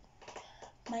 right?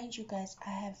 Mind you guys, I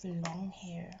have long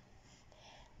hair.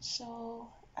 So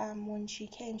when she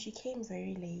came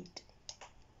very late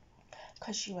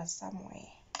because she was somewhere.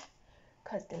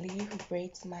 Because the lady who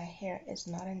braids my hair is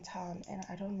not in town, and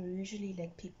I don't usually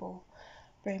let people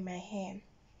braid my hair.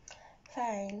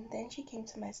 Fine. Then she came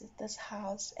to my sister's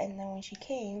house, and then when she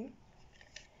came,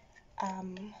 I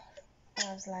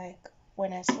was like,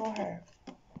 when I saw her,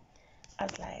 I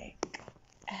was like,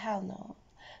 hell no,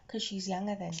 because she's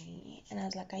younger than me. And I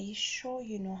was like, are you sure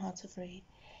you know how to braid?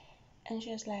 And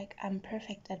she was like, I'm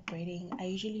perfect at braiding. I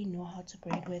usually know how to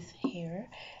braid with hair,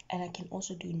 and I can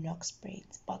also do box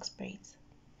braids.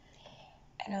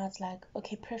 And I was like,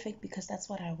 okay, perfect, because that's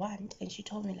what I want. And she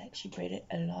told me like she braided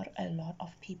a lot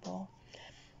of people.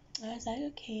 I was like,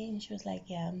 okay. And she was like,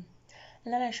 yeah. And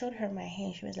then I showed her my hair,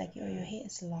 and she was like, yo, your hair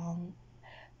is long,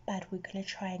 but we're gonna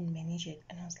try and manage it.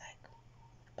 And I was like,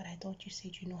 but I thought you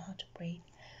said you know how to braid.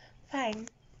 Fine.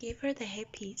 Gave her the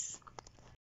hairpiece.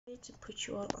 I need to put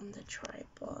you all on the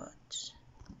tripod.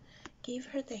 Gave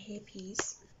her the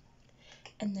hairpiece,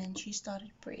 and then she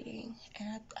started braiding,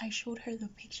 and I showed her the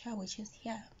picture, which is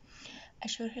here. I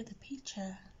showed her the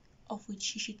picture of which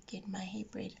she should get my hair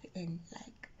braided in.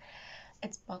 Like,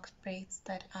 it's box braids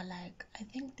that are like, I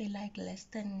think they like less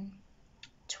than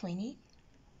 20.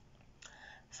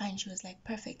 Fine. She was like,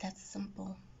 perfect, that's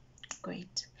simple,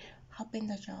 great, hop in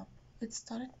the job. It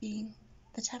started being,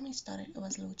 the time it started, it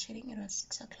was load shedding. It was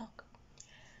 6 o'clock.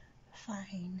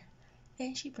 Fine.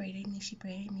 Then she braided me,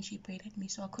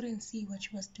 so I couldn't see what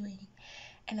she was doing,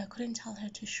 and I couldn't tell her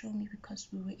to show me because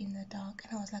we were in the dark.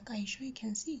 And I was like, are you sure you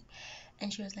can see?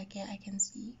 And she was like, yeah, I can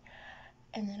see.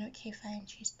 And then, okay, fine,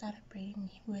 she started braiding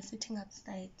me. We were sitting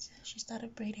outside. She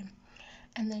started braiding,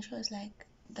 and then she was like,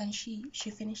 then she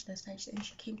finished the side, and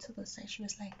she came to the side. She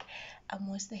was like,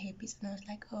 where's the hairpiece? And I was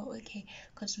like, oh, okay,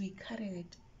 because we cut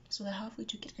it, so the half we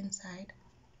took it inside,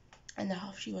 and the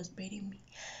half she was braiding me.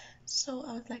 So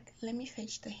I was like, let me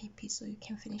fetch the hairpiece so you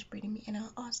can finish braiding me. And I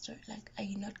asked her, like, are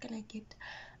you not gonna get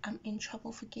in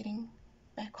trouble for getting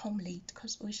back home late?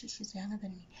 Because obviously she's younger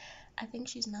than me. I think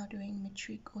she's now doing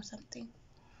matric or something.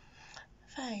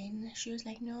 Fine. She was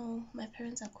like, no, my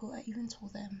parents are cool. I even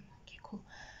told them, okay, cool.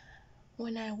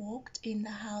 When I walked in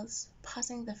the house,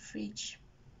 passing the fridge,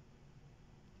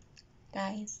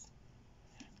 guys,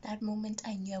 that moment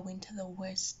I knew I went to the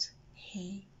worst.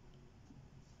 Hey,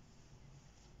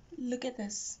 look at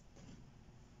this.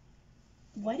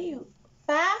 What do you...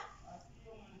 Pa?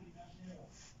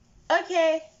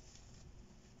 Okay.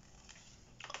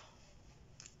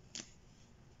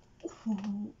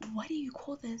 What do you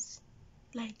call this?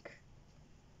 Like,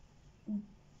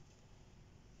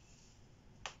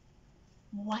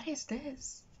 what is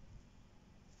this?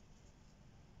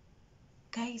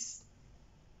 Guys,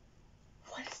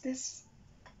 what is this?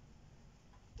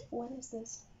 What is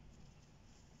this?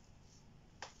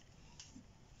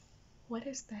 What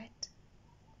is that?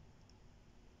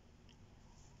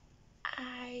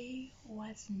 I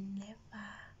was never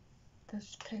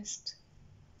this pissed.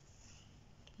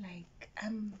 Like,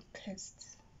 I'm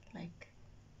pissed. Like,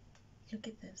 look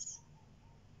at this.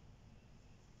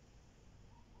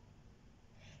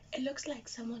 It looks like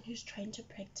someone who's trying to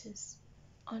practice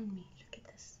on me. Look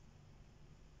at this.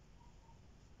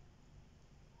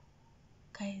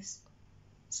 Guys,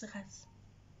 Siras.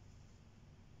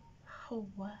 Oh,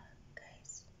 what?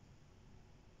 Guys.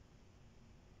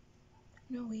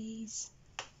 No ways.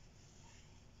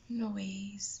 No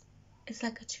ways. It's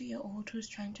like a 2-year-old who's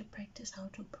trying to practice how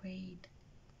to braid.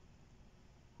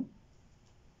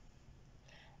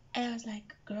 And I was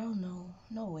like, girl,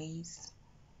 no ways.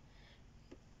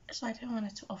 So I didn't want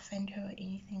it to offend her or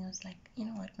anything. I was like, you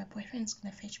know what, my boyfriend's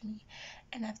gonna fetch me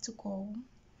and I have to go.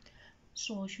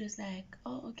 So she was like,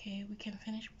 oh, okay, we can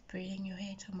finish braiding your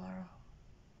hair tomorrow.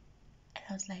 And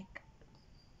I was like,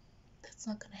 that's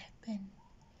not gonna happen.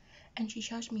 And she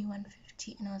charged me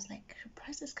 $150, and I was like, her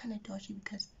price is kind of dodgy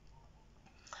because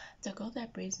the girl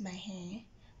that braids my hair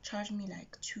charged me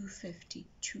like $250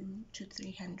 to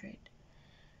 $300.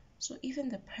 So even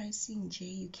the pricing, Jay,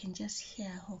 you can just hear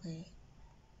okay.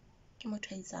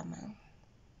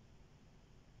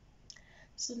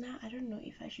 So now I don't know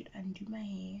if I should undo my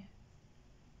hair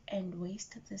and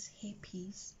waste this hair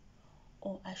piece,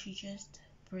 or I should just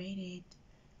braid it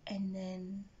and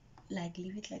then like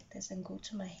leave it like this and go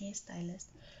to my hairstylist,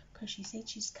 because she said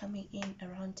she's coming in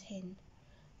around 10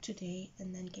 today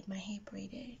and then get my hair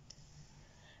braided.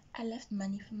 I left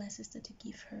money for my sister to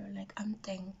give her, like,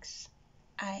 thanks.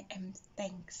 I am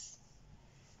thanks.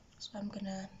 So I'm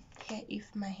gonna hear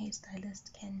if my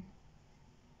hairstylist can,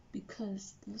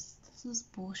 because this is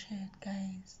bullshit,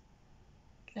 guys.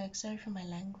 Like, sorry for my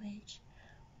language,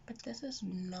 but this is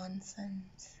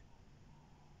nonsense.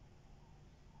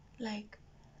 Like,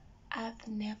 I've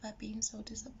never been so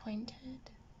disappointed,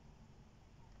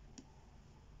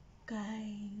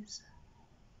 guys.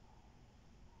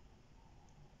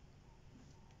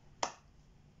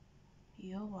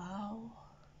 Yo, wow.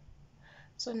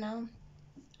 So now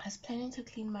I was planning to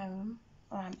clean my room,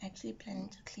 or I'm actually planning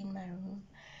to clean my room,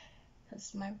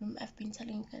 because my room, I've been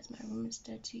telling you guys, my room is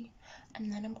dirty.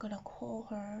 And then I'm gonna call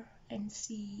her and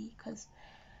see, because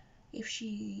if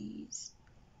she's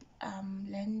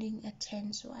landing at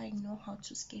 10, so I know how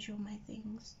to schedule my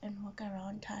things and work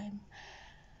around time.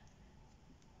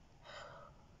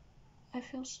 I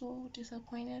feel so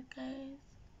disappointed, guys.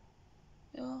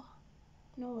 Yo,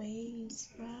 no ways,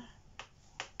 bruh.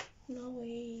 No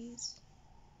ways.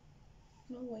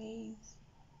 No ways.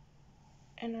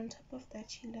 And on top of that,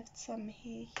 she left some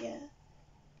hair here.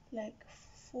 Like,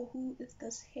 for who is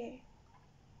this hair?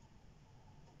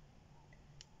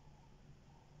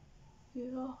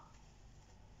 Yeah,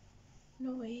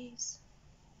 no ways.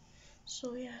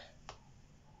 So yeah,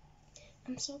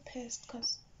 I'm so pissed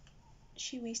because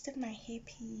she wasted my hair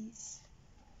piece.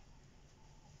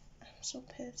 I'm so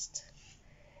pissed,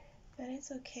 but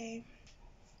it's okay.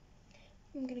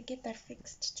 I'm gonna get that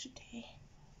fixed today.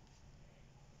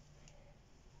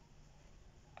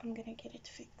 I'm gonna get it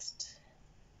fixed.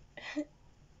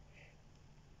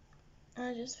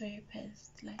 I'm just very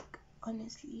pissed. Like,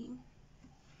 honestly,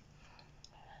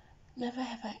 never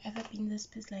have I ever been this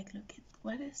pissed. Like, look at,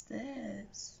 what is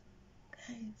this,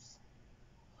 guys?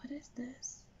 What is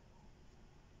this?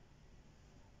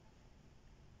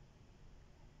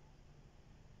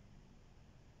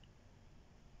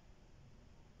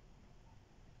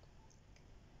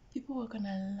 People were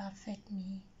gonna laugh at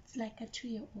me. It's like a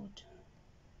 2-year-old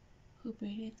who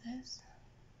braided this.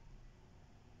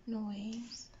 No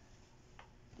ways.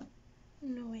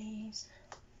 No ways.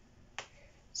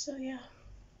 So yeah,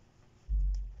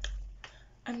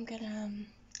 I'm gonna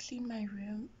clean my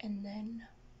room and then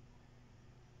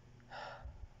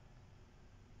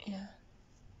yeah,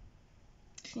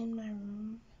 clean my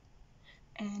room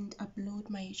and upload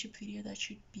my YouTube video that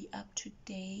should be up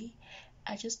today.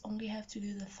 I just only have to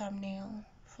do the thumbnail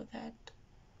for that.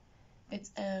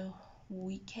 It's a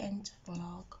weekend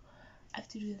vlog. I have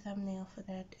to do the thumbnail for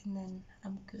that and then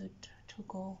I'm good to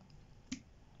go.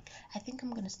 I think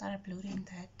I'm gonna start uploading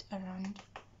that around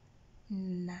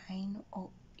 9, or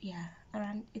yeah,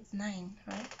 around, it's 9,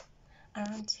 right?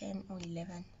 Around 10 or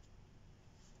 11.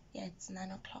 Yeah, it's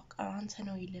 9 o'clock, around 10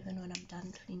 or 11 when I'm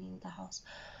done cleaning the house,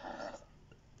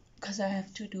 because I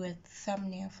have to do a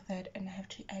thumbnail for that and I have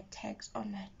to add tags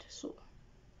on that. So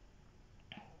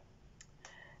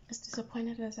as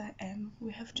disappointed as I am,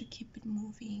 we have to keep it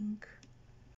moving,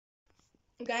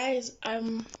 guys.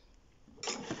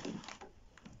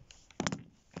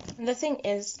 The thing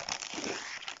is,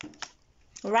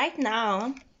 right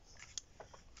now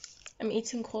I'm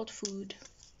eating cold food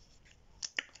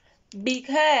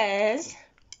because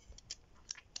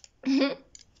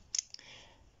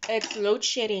it's load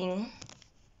shedding.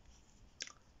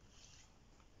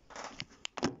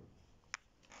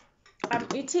 I'm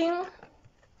eating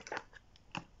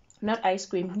not ice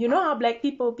cream. You know how black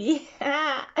people be.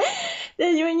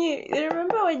 Then you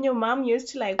remember when your mom used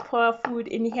to like pour food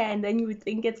in here and then you would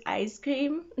think it's ice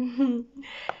cream.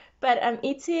 But I'm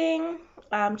eating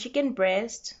chicken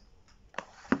breast.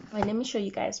 Wait, let me show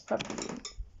you guys properly.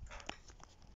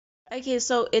 Okay,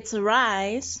 so it's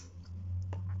rice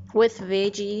with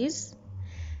veggies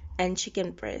and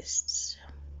chicken breasts.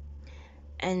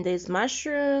 And there's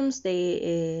mushrooms, there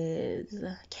is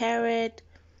carrot.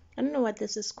 I don't know what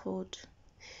this is called.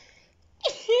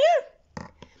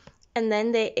 And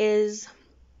then there is,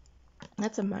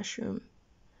 that's a mushroom.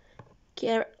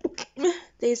 Carrot.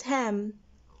 There's ham.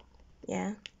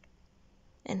 Yeah.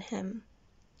 And ham.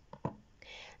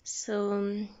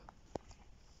 So,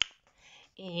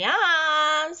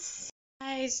 yes.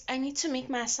 Guys, I need to make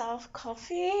myself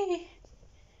coffee.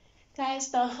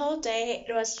 Guys, the whole day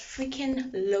it was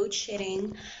freaking load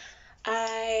shedding.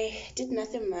 I did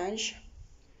nothing much.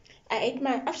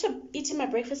 After eating my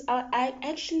breakfast, I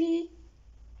actually,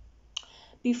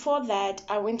 before that,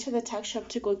 I went to the tuck shop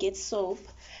to go get soap.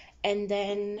 And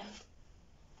then,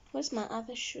 where's my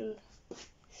other shoe?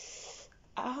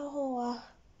 Ow,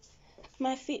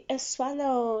 my feet are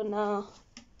swallowed now.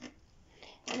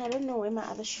 And I don't know where my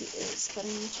other shoe is, but I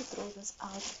need to throw this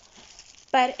out.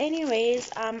 But anyways,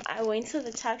 I went to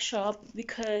the tuck shop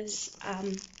because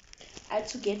I had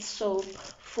to get soap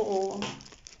for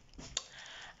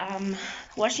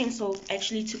washing soap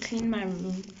actually to clean my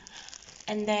room.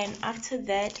 And then after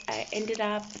that I ended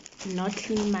up not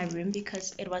cleaning my room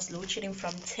because it was load shedding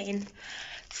from 10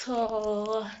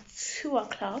 till 2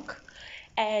 o'clock,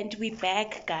 and we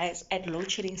back, guys, at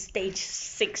load shedding stage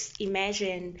 6,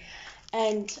 imagine.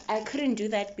 And I couldn't do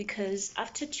that because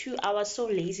after 2 I was so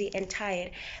lazy and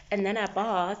tired, and then I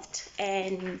bathed,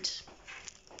 and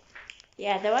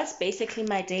yeah, that was basically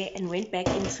my day, and went back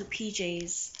into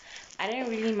PJs. I didn't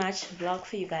really much vlog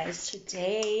for you guys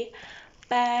today,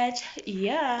 but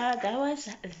yeah, that was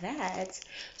that.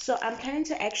 So I'm planning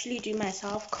to actually do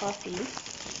myself coffee.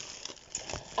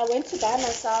 I went to buy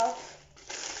myself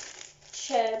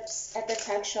chips at the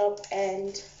tuck shop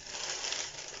and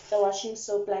the washing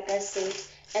soap, like I said.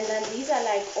 And then these are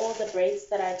like all the braids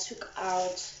that I took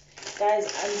out. Guys,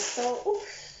 I'm still,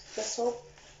 the soap.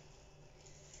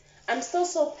 I'm still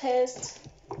so pissed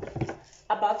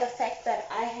about the fact that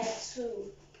I had to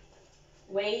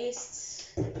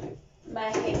waste my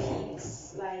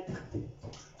Heyyy's. Like,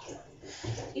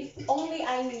 if only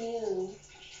I knew.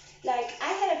 Like, I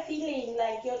had a feeling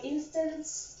like your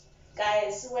instincts,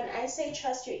 guys, when I say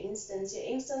trust your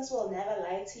instincts will never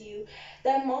lie to you.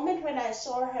 The moment when I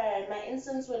saw her, my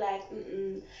instincts were like,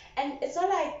 And it's not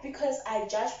like because I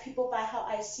judge people by how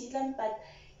I see them, but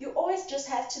you always just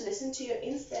have to listen to your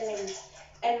instincts.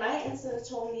 And my instinct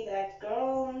told me that,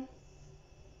 girl,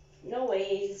 no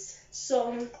ways.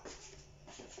 So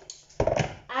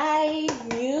I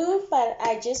knew, but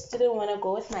I just didn't want to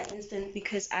go with my instinct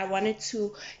because I wanted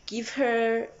to give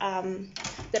her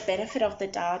the benefit of the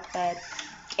doubt. But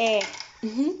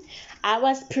I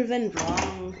was proven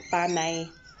wrong by my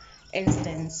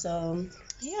instinct. So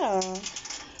yeah,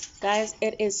 guys,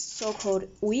 it is so cold.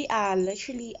 We are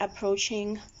literally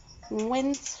approaching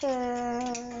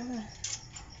winter,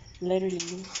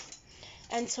 literally.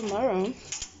 And tomorrow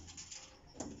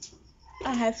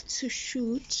I have to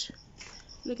shoot.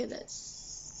 Look at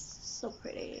this, so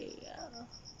pretty.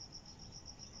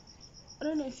 I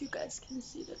don't know if you guys can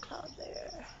see the cloud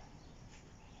there.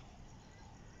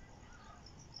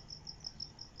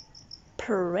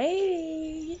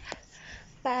 Pretty.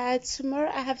 But tomorrow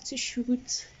I have to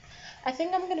shoot. I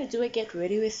think I'm gonna do a get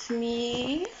ready with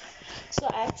me. So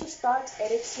I have to start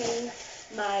editing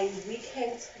my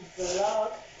weekend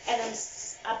vlog, and I'm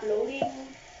uploading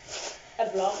a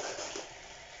vlog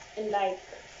in like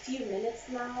few minutes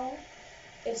now.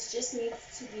 It just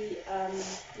needs to be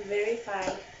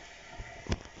verified.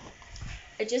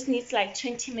 It just needs like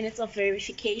 20 minutes of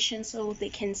verification so they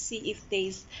can see if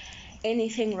there's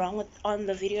anything wrong with on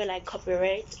the video, like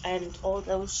copyright and all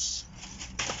those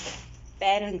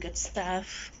bad and good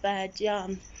stuff. But yeah,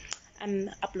 I'm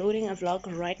uploading a vlog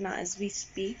right now as we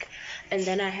speak, and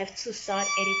then I have to start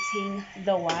editing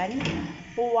the one.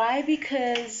 Why?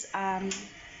 Because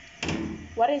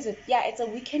what is it? Yeah, it's a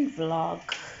weekend vlog.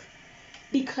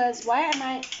 Because why am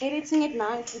I editing it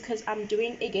now? It's because I'm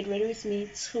doing a get ready with me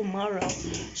tomorrow,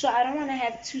 so I don't want to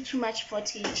have too much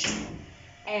footage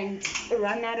and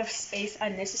run out of space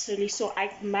unnecessarily. So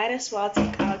I might as well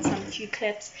take out some few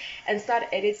clips and start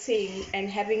editing and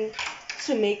having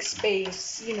to make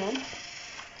space, you know,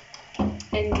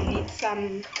 and delete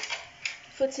some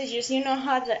footages. You know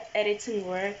how the editing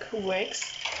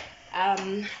works.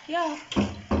 Yeah.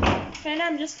 Right now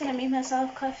I'm just gonna make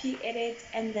myself coffee, edit,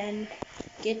 and then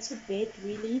get to bed.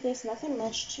 Really, there's nothing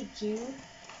much to do.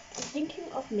 I'm thinking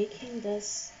of making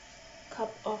this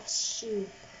cup of soup.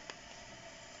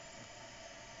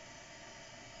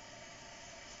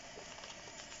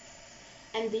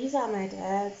 And these are my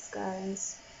dad's,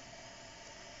 guys.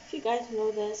 If you guys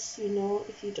know this, you know.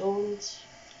 If you don't,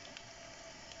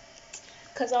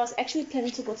 because I was actually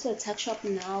planning to go to a tech shop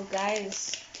now,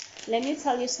 guys. Let me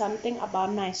tell you something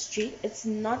about my street. It's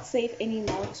not safe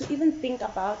anymore to even think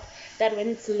about that. When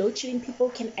it's load shedding, people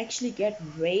can actually get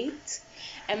raped.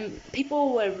 And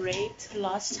people were raped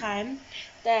last time.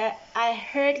 That I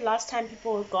heard last time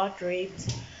people got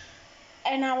raped.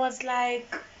 And I was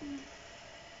like,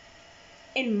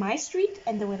 in my street?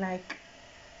 And they were like,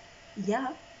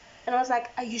 yeah. And I was like,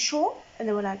 are you sure? And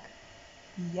they were like,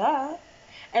 yeah.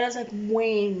 And I was like,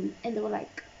 when? And they were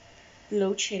like,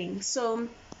 load shedding. So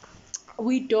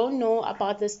we don't know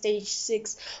about the stage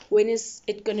 6. When is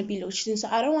it going to be load shedding? So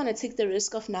I don't want to take the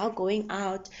risk of now going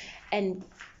out and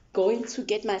going to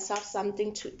get myself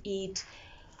something to eat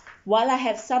while I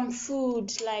have some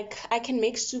food. Like, I can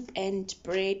make soup and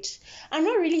bread. I'm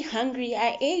not really hungry.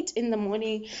 I ate in the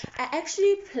morning. I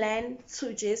actually plan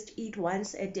to just eat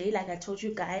once a day, like I told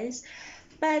you guys.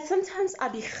 But sometimes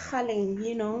I'll be khalein,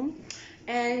 you know.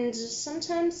 And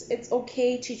sometimes it's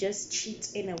okay to just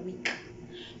cheat in a week,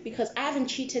 because I haven't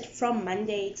cheated from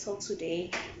Monday till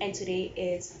today, and today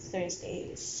is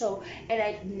Thursday. So, and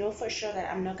I know for sure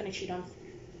that I'm not gonna cheat on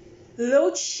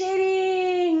load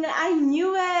shedding. I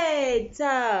knew it.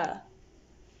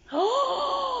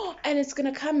 Oh, and it's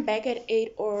gonna come back at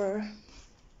 8 or.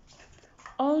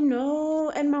 Oh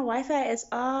no, and my Wi-Fi is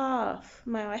off.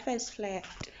 My Wi-Fi is flat.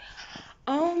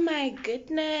 Oh my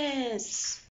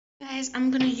goodness. Guys, I'm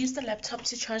gonna use the laptop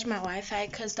to charge my Wi-Fi,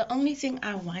 because the only thing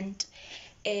I want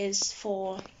is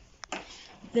for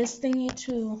this thingy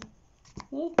to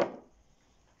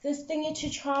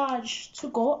charge, to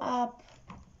go up.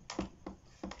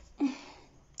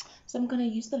 So I'm gonna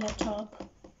use the laptop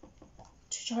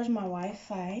to charge my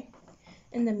Wi-Fi.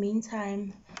 In the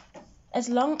meantime, as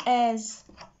long as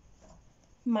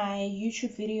my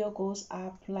YouTube video goes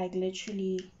up, like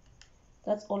literally,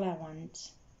 that's all I want.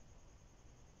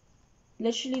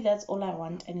 Literally, that's all I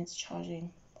want, and it's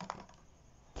charging.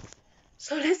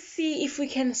 So let's see if we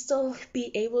can still be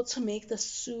able to make the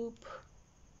soup.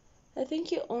 I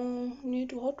think you all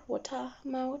need hot water.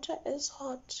 My water is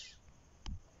hot,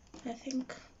 I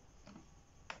think.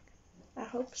 I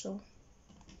hope so.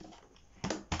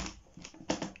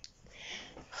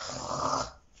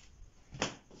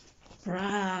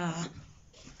 Bruh.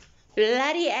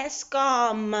 Bloody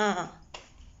Escom.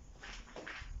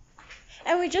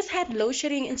 And we just had load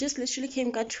shedding. It just literally came,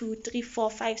 got 2, 3,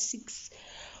 4, 5, 6,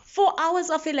 4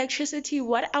 hours of electricity.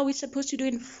 What are we supposed to do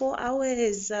in 4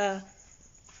 hours?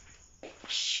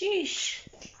 Sheesh.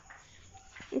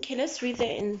 Okay, let's read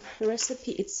the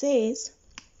recipe. It says,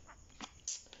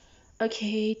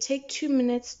 okay, take 2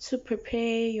 minutes to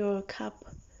prepare your cup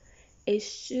a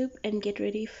soup and get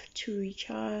ready to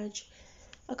recharge.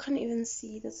 I can't even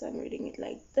see this. I'm reading it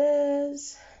like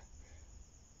this.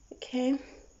 Okay.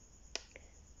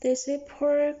 They say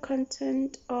pour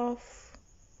content of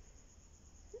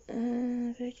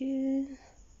veggies.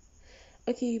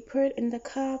 Okay, you pour it in the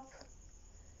cup,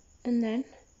 and then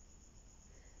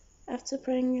after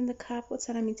pouring in the cup, give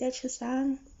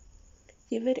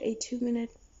it a 2-minute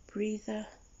breather.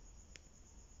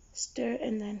 Stir,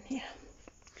 and then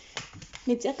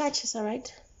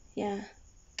right? Yeah.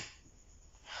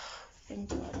 Thank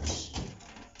God.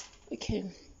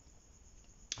 Okay.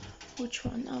 Which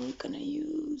one are we gonna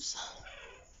use?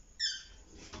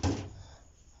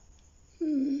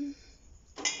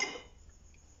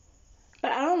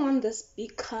 But I don't want this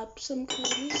big cup, so I'm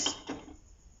gonna use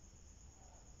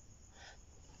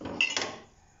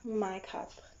my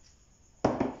cup.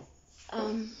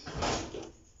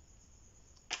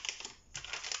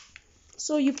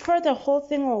 So you pour the whole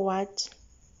thing or what?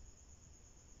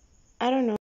 I don't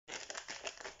know.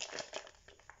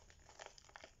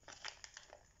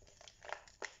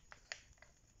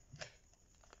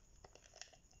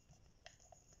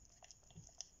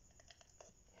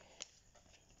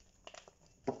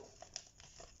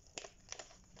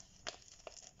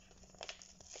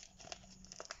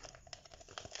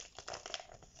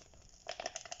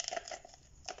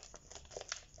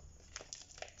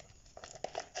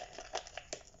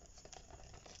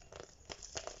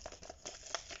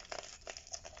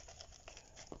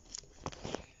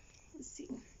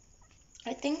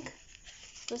 I think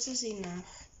this is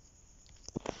enough.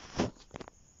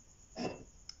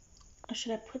 Or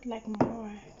should I put like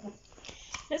more?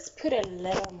 Let's put a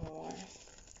little more.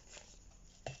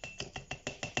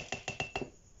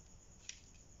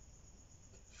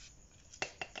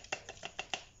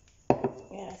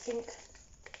 Yeah, I think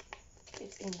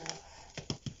it's enough.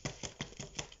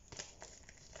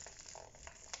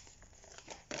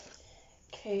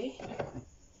 Okay,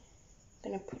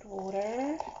 gonna put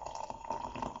water.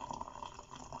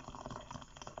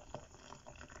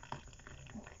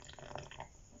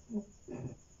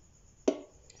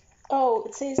 Oh,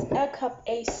 it says a cup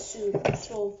a soup,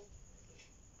 so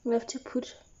we have to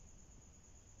put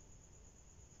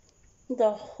the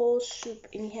whole soup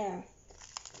in here.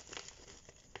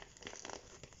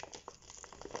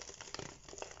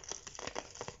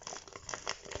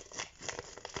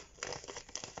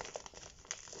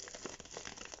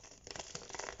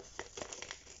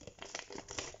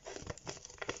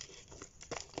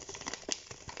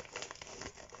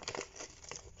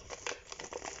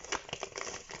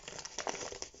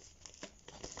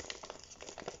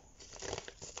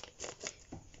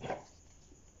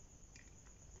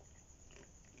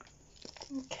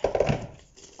 Okay.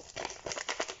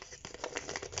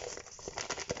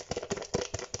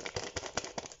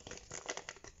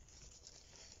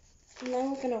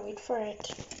 Now we're gonna wait for it.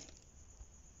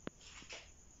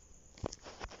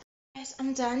 Guys,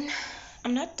 I'm done.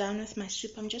 I'm not done with my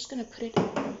soup. I'm just gonna put it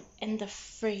in the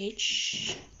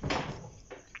fridge.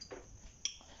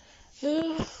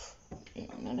 No,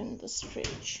 not in this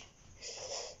fridge.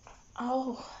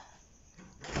 Oh,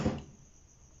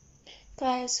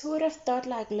 guys, who would have thought,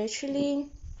 like, literally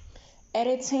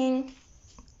editing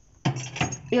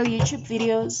your YouTube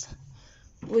videos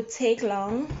would take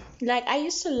long? Like, I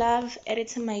used to love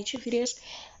editing my YouTube videos.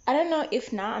 I don't know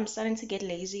if now I'm starting to get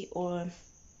lazy or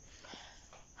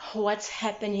what's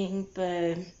happening,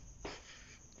 but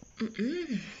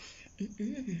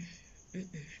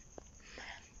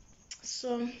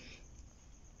so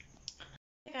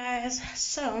guys,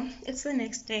 so it's the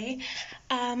next day.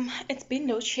 It's been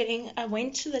no shedding. I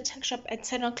went to the tech shop at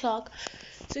 10 o'clock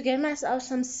to get myself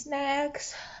some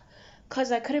snacks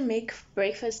because I couldn't make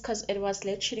breakfast because it was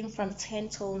late shedding from 10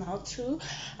 till now 2.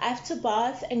 I have to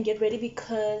bath and get ready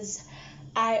because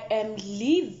I am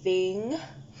leaving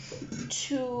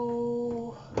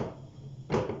to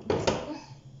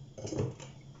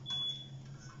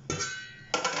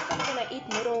I'm gonna eat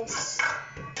noodles.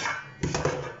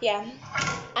 Yeah,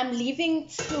 I'm leaving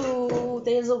to,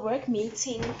 there's a work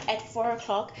meeting at 4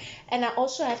 o'clock, and I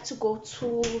also have to go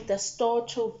to the store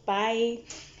to buy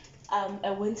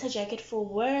a winter jacket for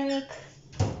work,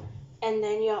 and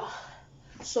then yeah,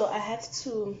 so I have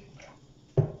to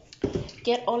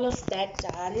get all of that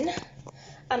done.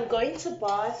 I'm going to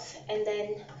bath, and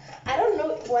then I don't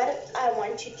know what I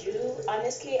want to do.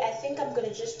 Honestly, I think I'm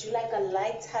gonna just do like a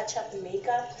light touch up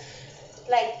makeup,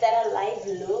 like that alive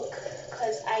look,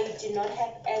 because I do not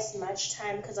have as much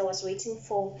time because I was waiting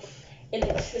for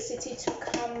electricity to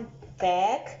come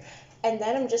back, and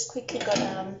then I'm just quickly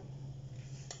gonna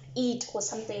eat or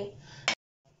something.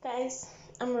 Guys,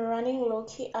 I'm running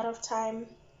low-key out of time.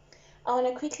 I want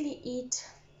to quickly eat,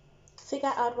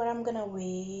 figure out what I'm gonna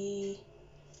wear,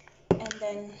 and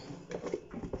then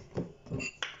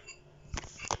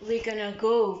we're gonna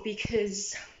go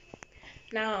because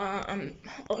now I'm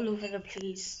all over the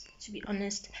place, to be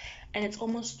honest, and it's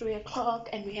almost 3 o'clock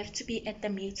and we have to be at the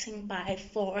meeting by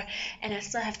 4, and I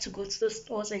still have to go to the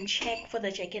stores and check for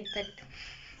the jacket that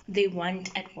they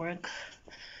want at work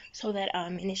so that our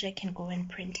manager can go and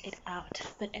print it out.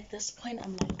 But at this point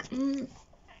I'm like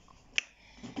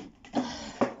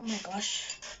oh my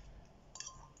gosh.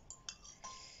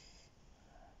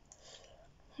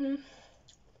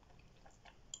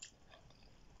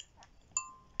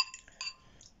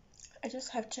 I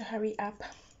just have to hurry up,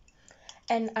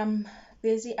 and I'm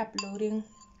busy uploading.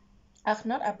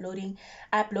 Not uploading.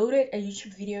 I uploaded a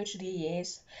YouTube video today,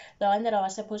 yes, the one that I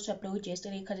was supposed to upload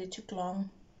yesterday because it took long,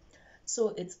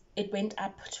 so it went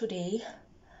up today.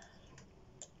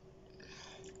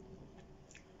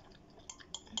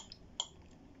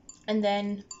 And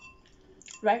then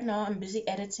right now I'm busy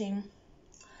editing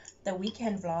the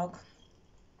weekend vlog,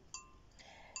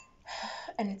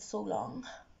 and it's so long.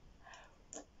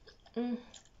 And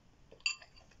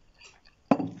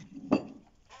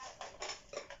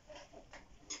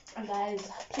guys,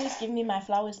 please give me my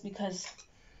flowers because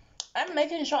I'm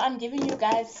making sure I'm giving you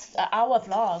guys an hour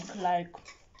vlog. Like,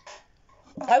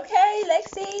 okay,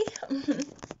 Lexi.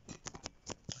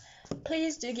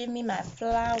 Please do give me my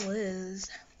flowers.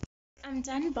 I'm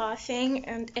done bathing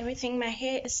and everything. My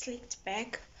hair is slicked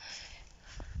back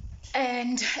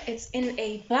and it's in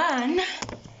a bun.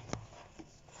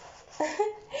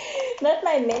 Not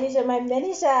my manager, my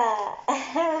manager.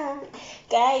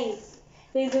 Guys,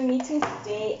 there's a meeting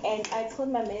today, and I told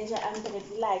my manager I'm gonna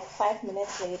be like 5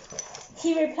 minutes late.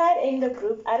 He replied in the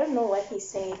group. I don't know what he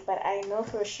said, but I know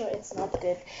for sure it's not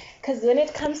good. Because when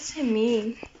it comes to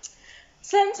me,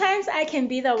 sometimes I can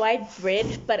be the white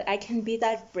bread, but I can be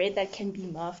that bread that can be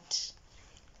muffed.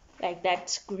 Like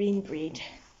that green bread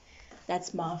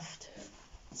that's muffed.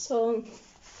 So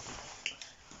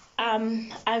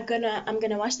I'm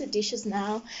gonna wash the dishes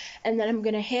now, and then I'm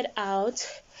gonna head out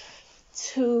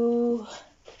to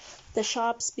the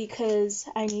shops because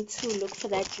I need to look for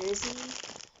that jersey.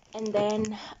 And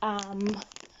then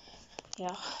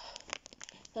yeah,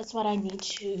 that's what I need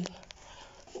to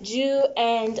do.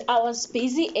 And I was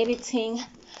busy editing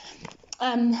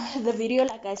the video.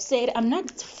 Like I said, I'm not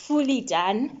fully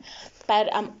done,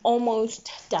 but I'm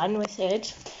almost done with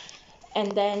it.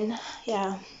 And then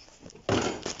yeah,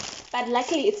 but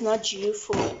luckily it's not due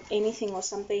for anything or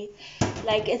something.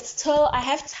 Like it's till I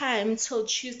have time till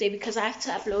Tuesday because I have to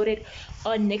upload it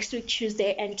on next week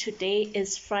Tuesday, and today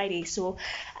is Friday, so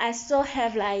I still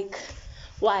have like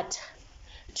what,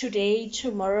 today,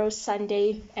 tomorrow,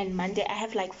 Sunday, and Monday. I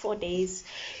have like 4 days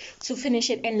to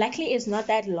finish it, and luckily it's not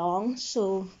that long,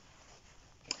 so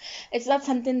it's not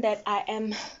something that I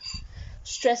am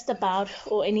stressed about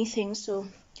or anything. So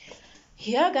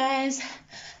here guys,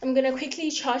 I'm gonna quickly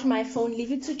charge my phone,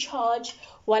 leave it to charge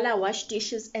while I wash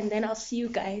dishes, and then I'll see you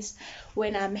guys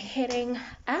when I'm heading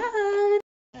out.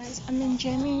 Guys, I'm in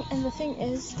Germany, and the thing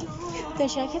is, the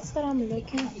jackets that I'm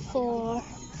looking for,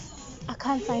 I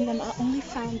can't find them. I only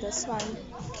found this one,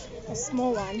 a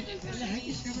small one,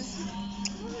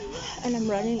 and I'm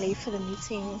running late for the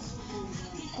meeting.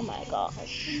 Oh my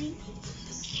gosh.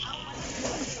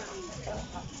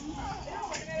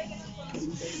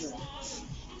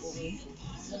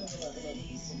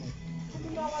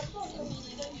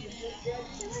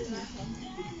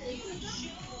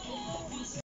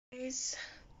 Guys,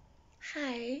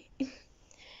 hi.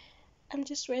 I'm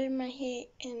just wearing my hair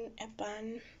in a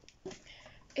bun.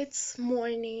 It's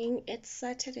morning, it's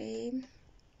Saturday,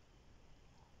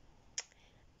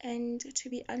 and to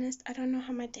be honest, I don't know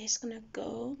how my day is gonna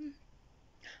go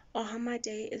or how my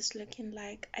day is looking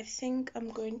like. I think I'm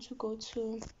going to go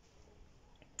to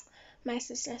my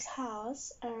sister's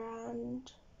house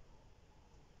around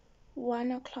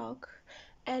 1 o'clock,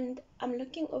 and I'm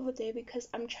looking over there because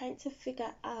I'm trying to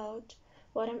figure out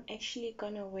what I'm actually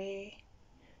gonna wear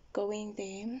going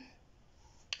there.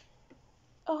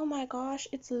 Oh my gosh,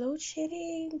 it's load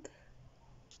shedding.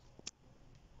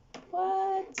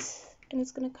 What? And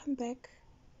it's gonna come back.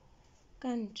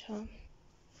 Gancho.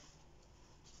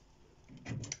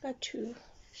 Got two.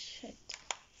 Shit.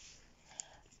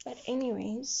 But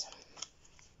anyways,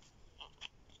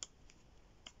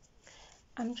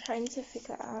 I'm trying to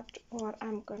figure out what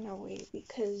I'm gonna wear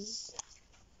because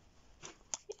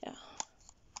yeah,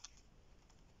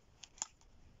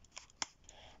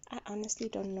 I honestly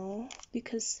don't know,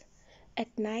 because at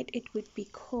night it would be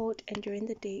cold and during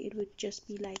the day it would just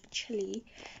be like chilly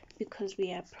because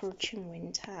we are approaching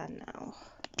winter now.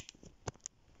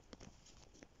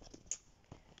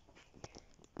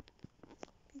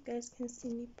 You guys can see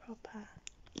me proper.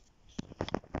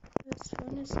 This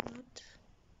phone is not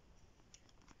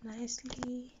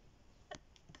nicely,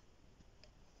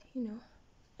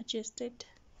 adjusted.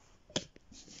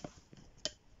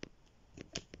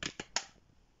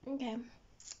 Okay.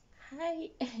 Hi.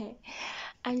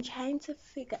 I'm trying to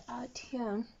figure out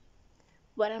here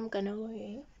what I'm gonna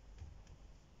wear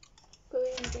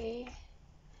going there.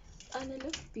 And it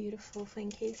looks beautiful for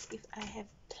in case if I have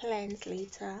plans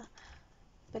later,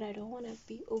 but I don't want to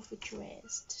be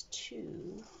overdressed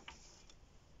too.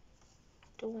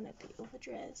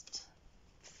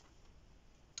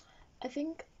 I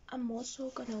think I'm also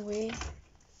gonna wear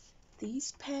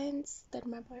these pants that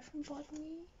my boyfriend bought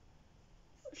me,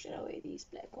 or should I wear these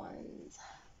black ones?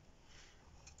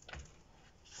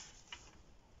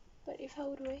 But if I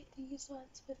would wear these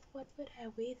ones, with what would I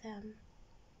wear them?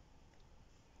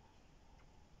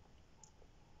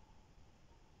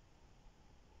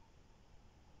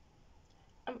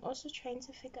 I'm also trying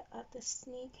to figure out the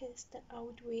sneakers that I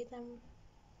would wear them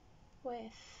with.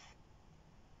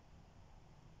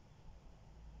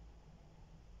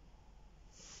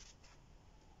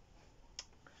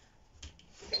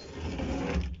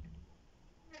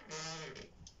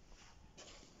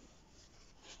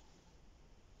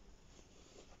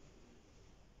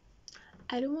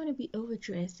 I don't want to be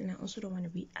overdressed, and I also don't want to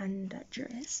be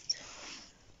underdressed.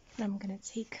 And I'm gonna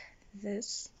take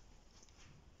this.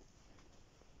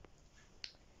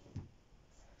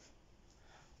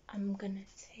 I'm gonna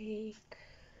take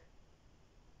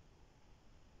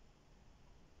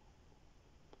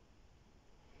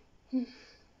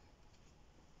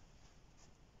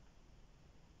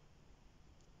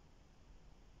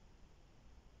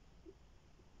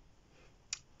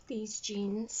These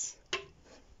jeans.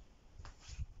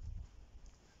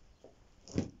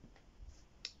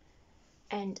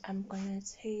 And I'm gonna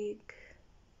take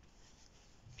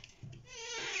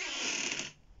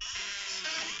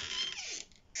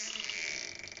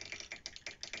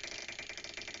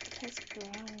that's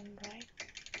brown, right?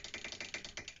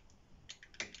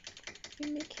 You're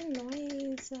making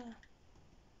noise.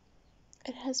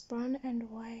 It has brown and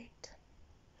white,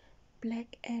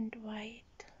 black and white.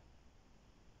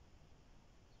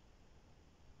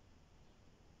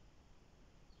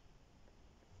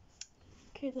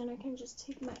 Okay, then I can just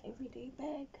take my everyday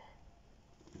bag.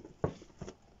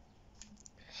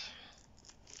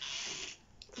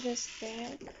 This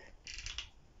bag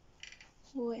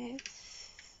with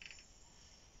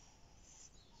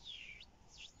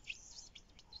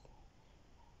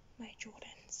my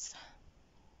Jordans.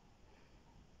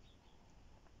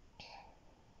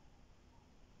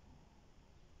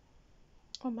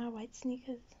 Or my white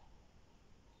sneakers.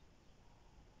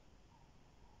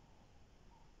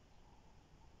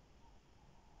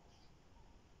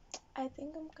 I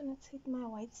think I'm gonna take my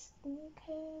white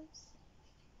sneakers.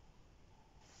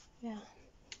 Yeah.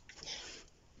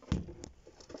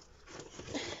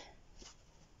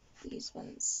 These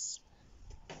ones.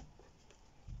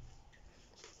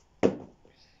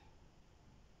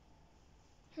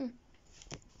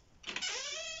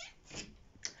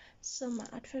 So my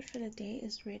outfit for the day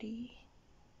is ready.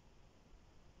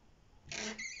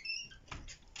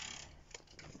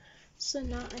 So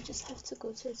now I just have to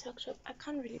go to the tuck shop. I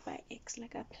can't really buy eggs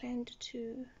like I planned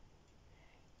to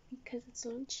because it's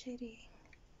load shedding.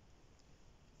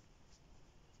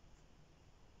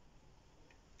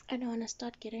 And I want to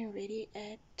start getting ready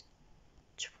at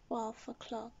 12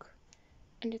 o'clock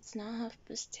and it's now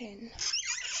 10:30.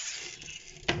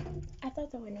 I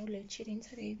thought there were no load shedding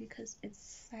today because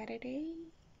it's Saturday,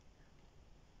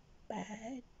 but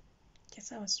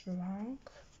guess I was wrong.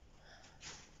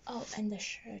 Oh, and the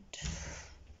shirt.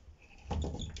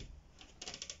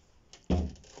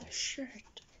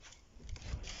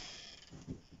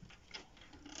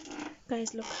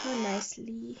 Guys, look how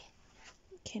nicely,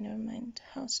 okay, never mind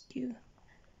how skew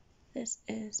this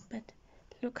is, but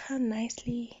look how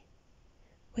nicely,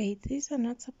 wait, these are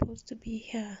not supposed to be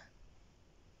here.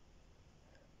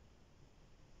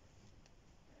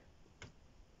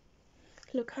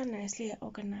 Look how nicely I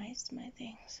organized my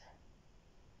things.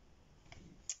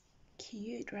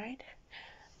 Cute, right?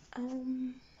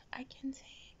 I can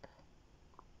take,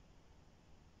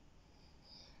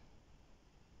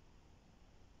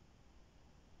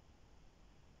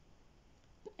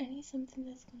 I need something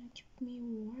that's gonna keep me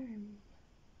warm.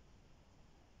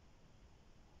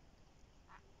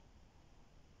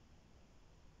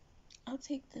 I'll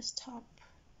take this top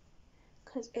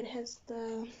because it has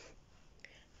the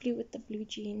blue with the blue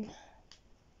jean.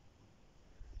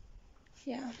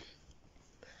 Yeah.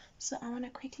 So I want to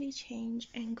quickly change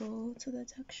and go to the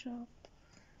tuck shop.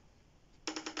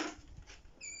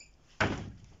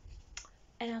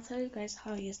 And I'll tell you guys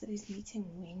how yesterday's meeting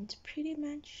went. Pretty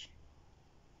much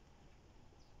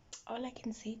all I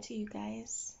can say to you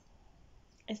guys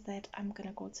is that I'm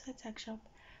gonna go to the tuck shop,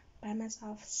 buy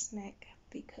myself a snack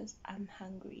because I'm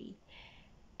hungry,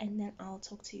 and then I'll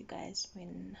talk to you guys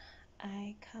when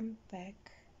I come back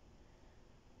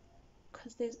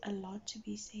because there's a lot to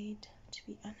be said, to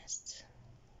be honest.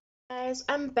 Guys,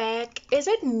 I'm back. Is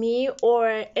it me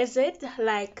or is it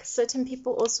like certain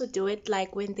people also do it,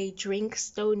 like when they drink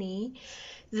stony,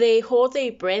 they hold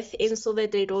their breath in so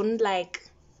that they don't like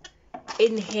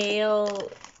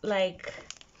inhale like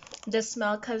the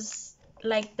smell, because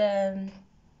like the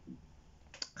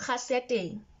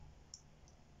khasete,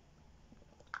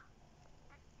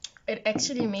 it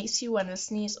actually makes you want to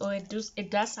sneeze, or it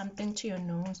does something to your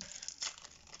nose.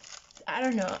 I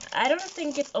don't know. I don't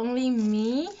think it's only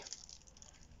me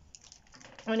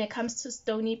when it comes to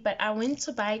stony, but I went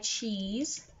to buy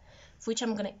cheese, which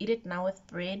I'm gonna eat it now with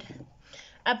bread.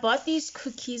 I bought these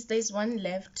cookies, there's one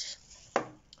left,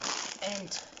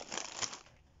 and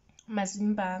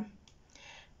mazimba.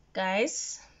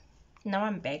 Guys, now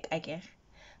I'm back again,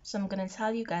 so I'm gonna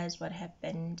tell you guys what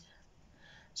happened.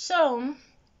 So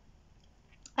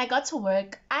I got to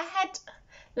work. I had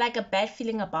like a bad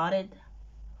feeling about it.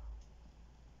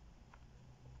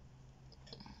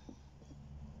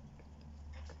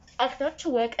 I got to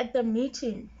work at the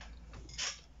meeting.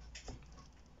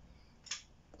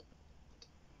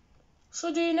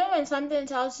 So do you know when something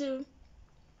tells you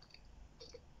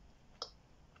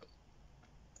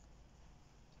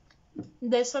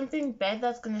there's something bad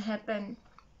that's gonna happen,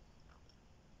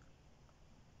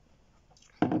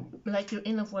 like your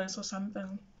inner voice or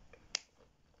something.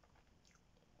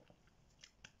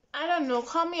 I don't know,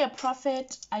 call me a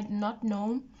prophet, I do not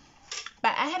know,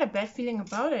 but I had a bad feeling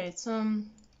about it. So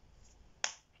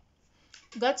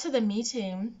got to the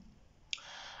meeting.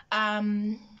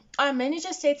 Our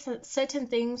manager said certain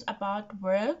things about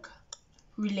work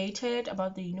related,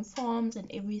 about the uniforms and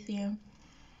everything,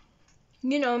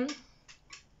 you know,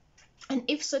 and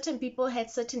if certain people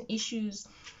had certain issues.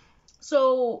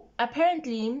 So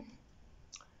apparently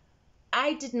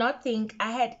I did not think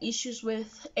I had issues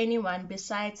with anyone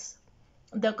besides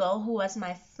the girl who was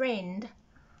my friend.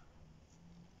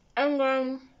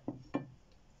 And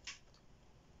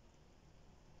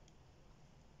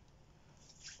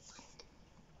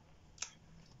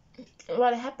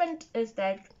what happened is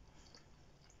that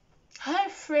her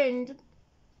friend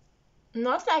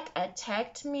not like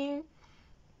attacked me,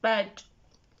 but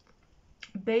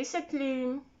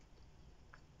basically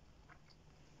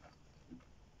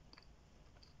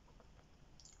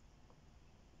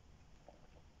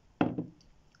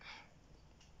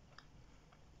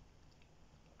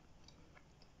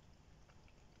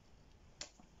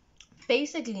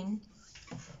basically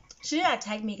she didn't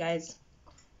attack me, guys.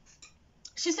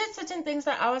 She said certain things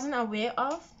that I wasn't aware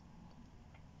of,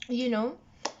 you know,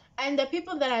 and the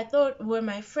people that I thought were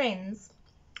my friends,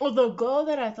 or the girl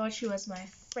that I thought she was my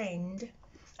friend.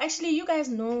 Actually, you guys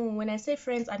know when I say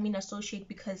friends, I mean associate,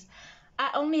 because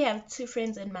I only have 2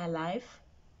 friends in my life.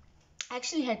 I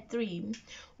actually had 3,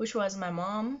 which was my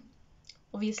mom,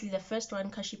 obviously the first one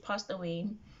because she passed away,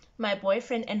 my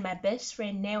boyfriend, and my best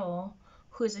friend Neo,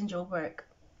 who's in Joburg.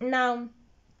 Now,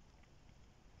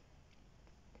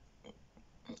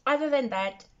 other than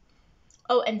that,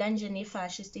 oh, and then Jennifer,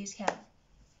 she stays here.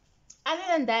 Other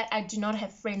than that, I do not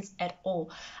have friends at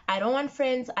all. I don't want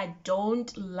friends. I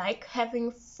don't like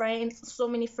having friends, so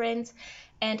many friends.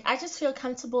 And I just feel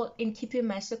comfortable in keeping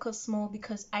my circle small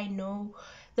because I know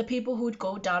the people who'd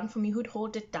go down for me, who'd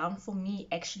hold it down for me,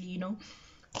 actually, you know.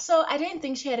 So I didn't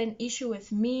think she had an issue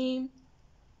with me.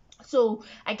 So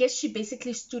I guess she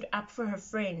basically stood up for her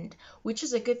friend, which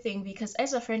is a good thing because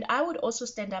as a friend, I would also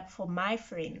stand up for my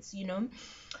friends, you know.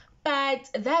 But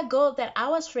that girl that I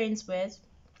was friends with,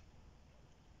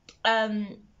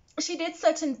 um she did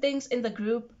certain things in the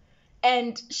group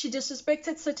and she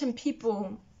disrespected certain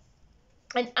people,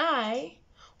 and I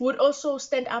would also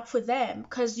stand up for them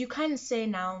because you can't say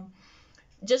now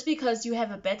just because you have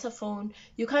a better phone,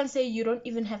 you can't say you don't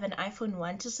even have an iPhone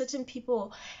 1 to certain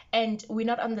people and we're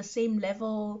not on the same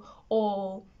level,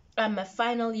 or I'm a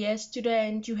final year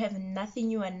student, you have nothing,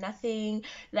 you are nothing,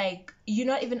 like you're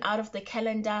not even out of the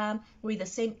calendar, we're the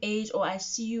same age, or I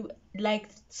see you, like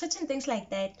certain things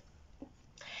like that.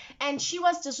 And she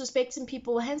was disrespecting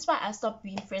people, hence why I stopped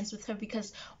being friends with her,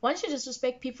 because once you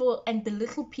disrespect people and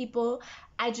belittle people,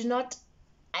 I do not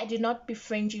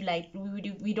befriend you. Like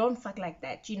we don't fuck like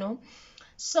that, you know.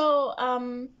 So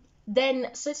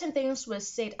then certain things were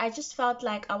said. I just felt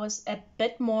like I was a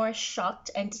bit more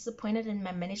shocked and disappointed in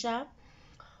my manager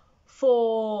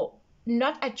for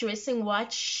not addressing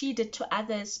what she did to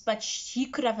others, but he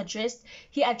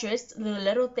addressed the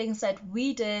little things that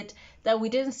we did, that we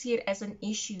didn't see it as an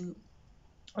issue.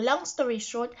 Long story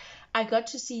short, I got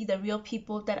to see the real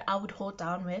people that I would hold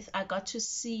down with. I got to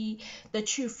see the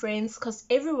true friends, because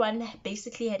everyone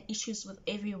basically had issues with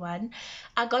everyone.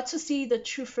 I got to see the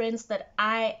true friends that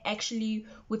I actually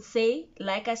would say,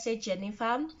 like I said,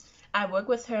 Jennifer, I work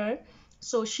with her,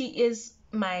 so she is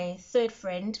my third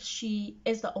friend. She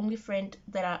is the only friend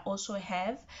that I also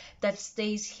have that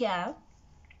stays here.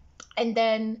 And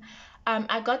then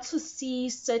I got to see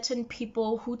certain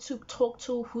people, who to talk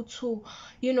to, who to,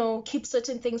 keep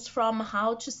certain things from,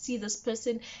 how to see this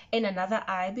person in another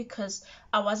eye, because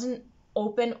I wasn't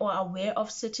open or aware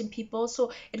of certain people.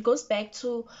 So it goes back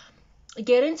to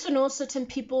getting to know certain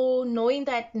people, knowing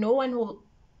that not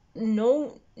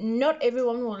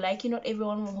everyone will like you, not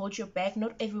everyone will hold your back,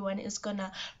 not everyone is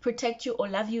gonna protect you or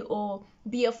love you or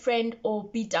be a friend or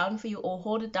be down for you or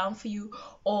hold it down for you,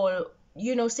 or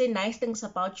say nice things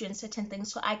about you and certain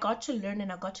things. So I got to learn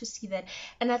and I got to see that,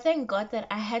 and I thank God that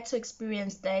I had to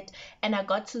experience that, and I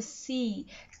got to see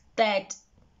that,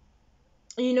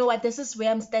 what, this is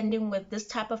where I'm standing with this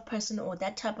type of person or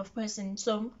that type of person.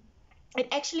 So it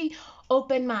actually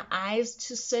opened my eyes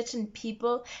to certain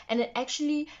people, and it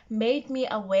actually made me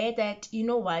aware that,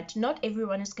 what, not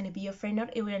everyone is going to be your friend,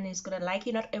 not everyone is going to like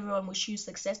you, not everyone wish you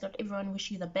success, not everyone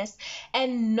wish you the best,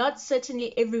 and not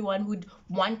certainly everyone would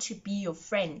want to be your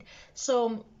friend.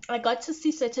 So I got to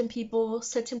see certain people,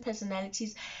 certain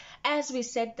personalities, as we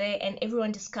sat there and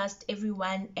everyone discussed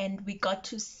everyone, and we got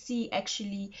to see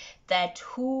actually that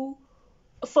who,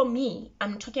 for me,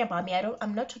 I'm talking about me,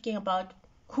 I'm not talking about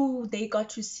who they got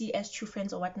to see as true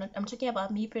friends or whatnot. I'm talking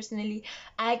about me personally.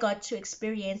 I got to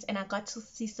experience and I got to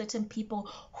see certain people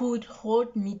who'd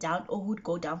hold me down or who'd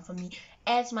go down for me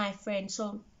as my friend.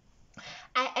 So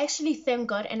I actually thank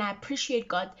God and I appreciate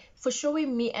God for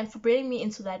showing me and for bringing me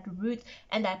into that route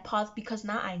and that path, because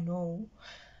now I know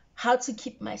how to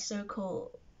keep my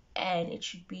circle, and it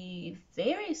should be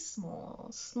very small,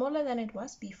 smaller than it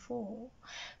was before.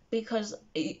 Because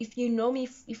if you know me,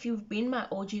 if you've been my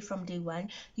OG from day one,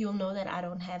 you'll know that I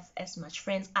don't have as much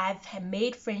friends. I've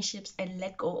made friendships and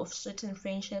let go of certain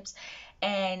friendships,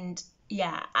 and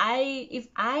yeah, if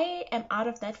I am out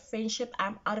of that friendship,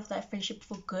 I'm out of that friendship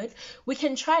for good. We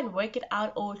can try and work it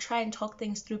out or try and talk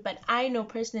things through, but I know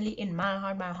personally in my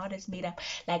heart is made up.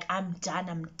 Like, I'm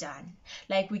done.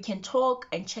 Like, we can talk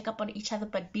and check up on each other,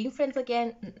 but being friends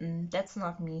again, that's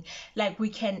not me. Like, we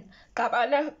can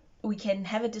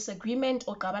have a disagreement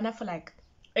or kabana for like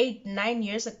 8 9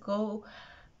 years ago,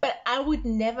 but I would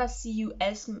never see you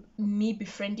as me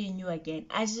befriending you again.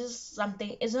 I just,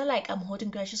 something, it's not like I'm holding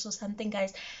grudges or something,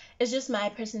 guys. It's just my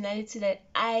personality that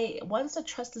once the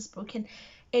trust is broken,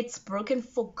 it's broken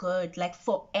for good, like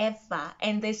forever.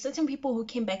 And there's certain people who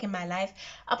came back in my life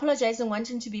apologizing,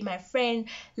 wanting to be my friend,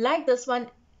 like this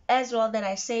one as well, that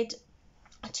I said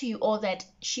to you all that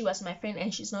she was my friend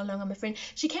and she's no longer my friend.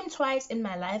 She came twice in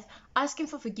my life asking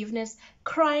for forgiveness,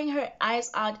 crying her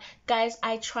eyes out. Guys,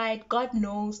 I tried. God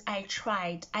knows I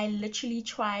tried. I literally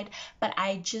tried, but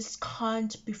I just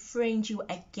can't befriend you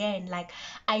again. Like,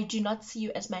 I do not see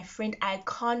you as my friend. I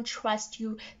can't trust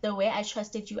you the way I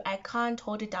trusted you. I can't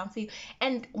hold it down for you.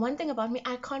 And one thing about me,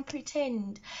 I can't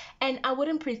pretend. And I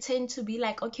wouldn't pretend to be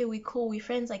like, okay, we cool, we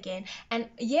friends again. And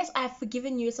yes, I've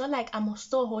forgiven you. It's not like I'm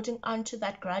still holding on to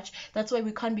that grudge. That's why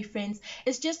we can't be friends.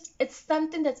 It's just, it's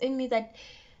something that's in me that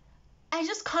I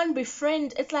just can't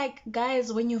befriend. It's like,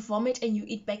 guys, when you vomit and you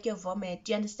eat back your vomit,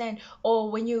 do you understand?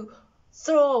 Or when you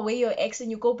throw away your ex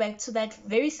and you go back to that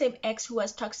very same ex who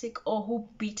was toxic or who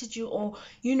beated you, or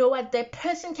you know what, that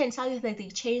person can tell you that they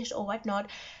changed or whatnot.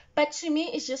 But to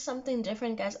me, it's just something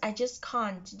different, guys. I just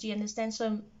can't. Do you understand?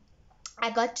 So I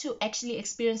got to actually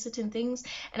experience certain things,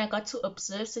 and I got to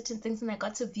observe certain things, and I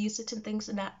got to view certain things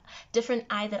in a different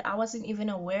eye that I wasn't even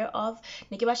aware of.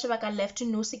 I left to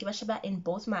know in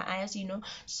both my eyes, you know.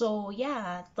 So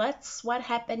yeah, that's what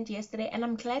happened yesterday, and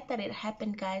I'm glad that it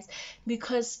happened, guys,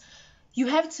 because you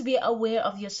have to be aware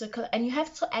of your circle, and you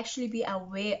have to actually be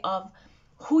aware of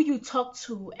who you talk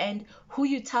to and who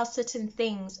you tell certain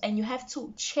things, and you have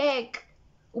to check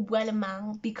well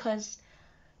among, because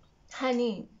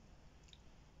honey,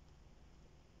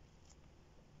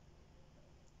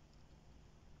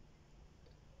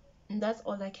 that's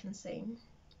all I can say.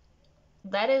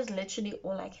 That is literally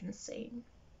all I can say.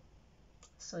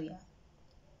 So yeah.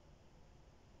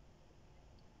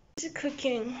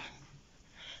 Cooking,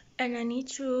 and I need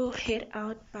to head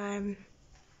out by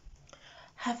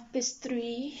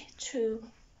 3:30 to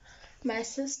my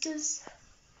sister's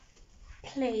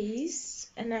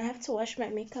place, and I have to wash my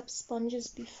makeup sponges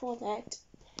before that,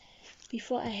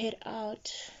 before I head out.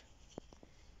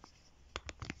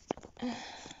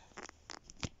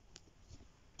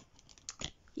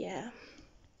 Yeah,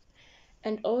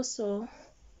 and also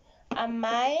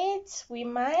we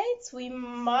might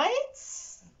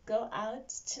go out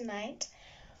tonight.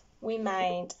 We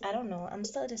might, I don't know, I'm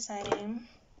still deciding,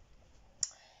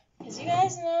 because you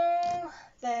guys know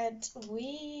that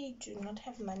we do not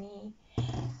have money.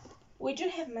 We do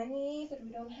have money, but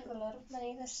we don't have a lot of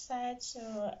money this side,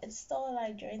 so it's still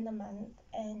like during the month,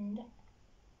 and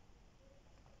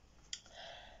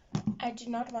I do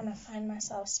not want to find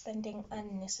myself spending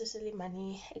unnecessarily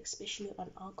money, especially on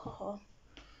alcohol.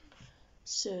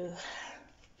 So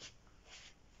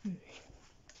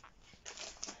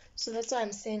that's why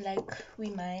I'm saying, like,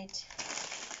 we might,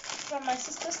 from my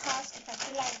sister's house, if I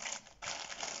feel like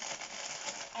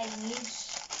I need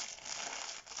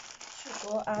to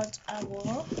go out, I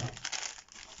will.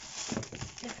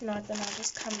 If not, then I'll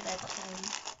just come back home,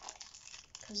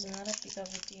 because it's not a big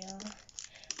of a deal.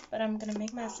 But I'm gonna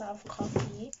make myself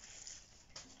coffee,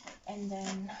 and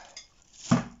then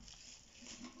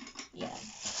yeah,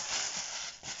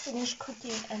 finish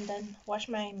cooking and then wash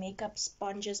my makeup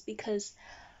sponges, because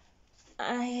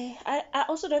I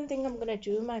also don't think I'm gonna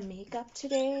do my makeup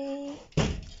today,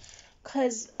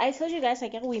 because I told you guys,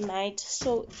 like, we might.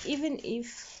 So even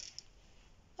if,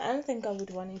 I don't think I would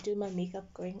want to do my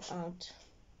makeup going out.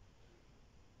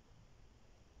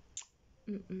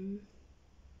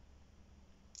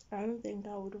 I don't think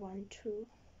I would want to.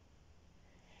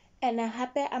 And I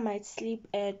happen I might sleep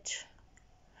at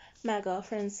my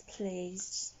girlfriend's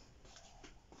place.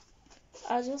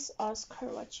 I'll just ask her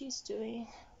what she's doing,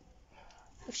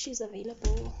 if she's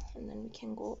available, and then we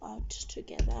can go out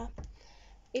together.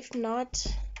 If not,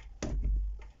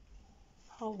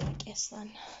 I'll work as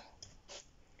son.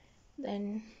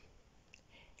 Then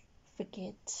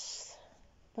forget.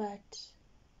 But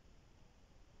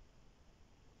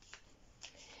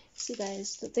see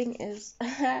guys, the thing is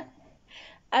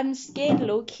I'm scared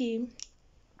low-key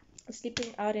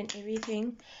sleeping out and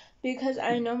everything, because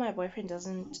I know my boyfriend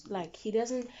doesn't like, he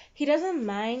doesn't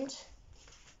mind.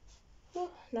 Oh,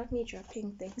 not me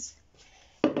dropping things.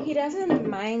 He doesn't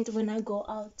mind when I go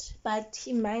out, but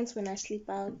he minds when I sleep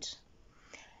out,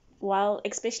 while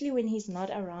especially when he's not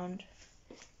around.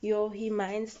 Yo, he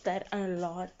minds that a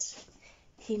lot.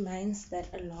 He minds that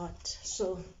a lot.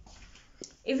 So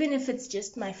even if it's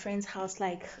just my friend's house,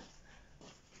 like,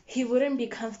 he wouldn't be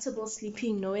comfortable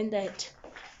sleeping knowing that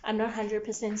I'm not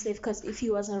 100% safe, because if he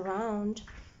was around,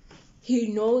 he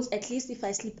knows at least if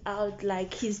I sleep out,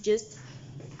 like, he's just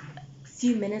a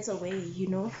few minutes away, you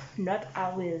know, not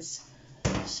hours.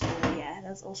 So yeah,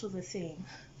 that's also the thing.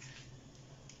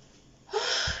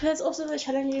 That's also the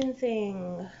challenging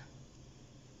thing.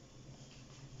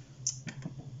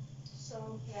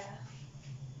 So yeah,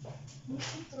 I need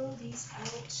to throw these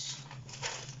out.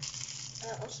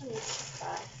 I also need to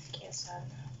buy kesan.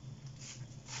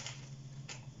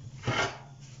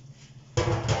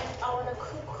 And I want to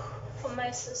cook for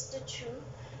my sister too.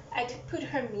 I did put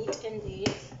her meat in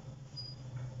there,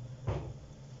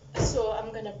 so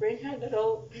I'm gonna bring her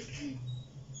little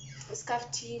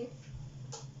skaftin,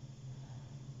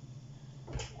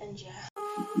 and yeah.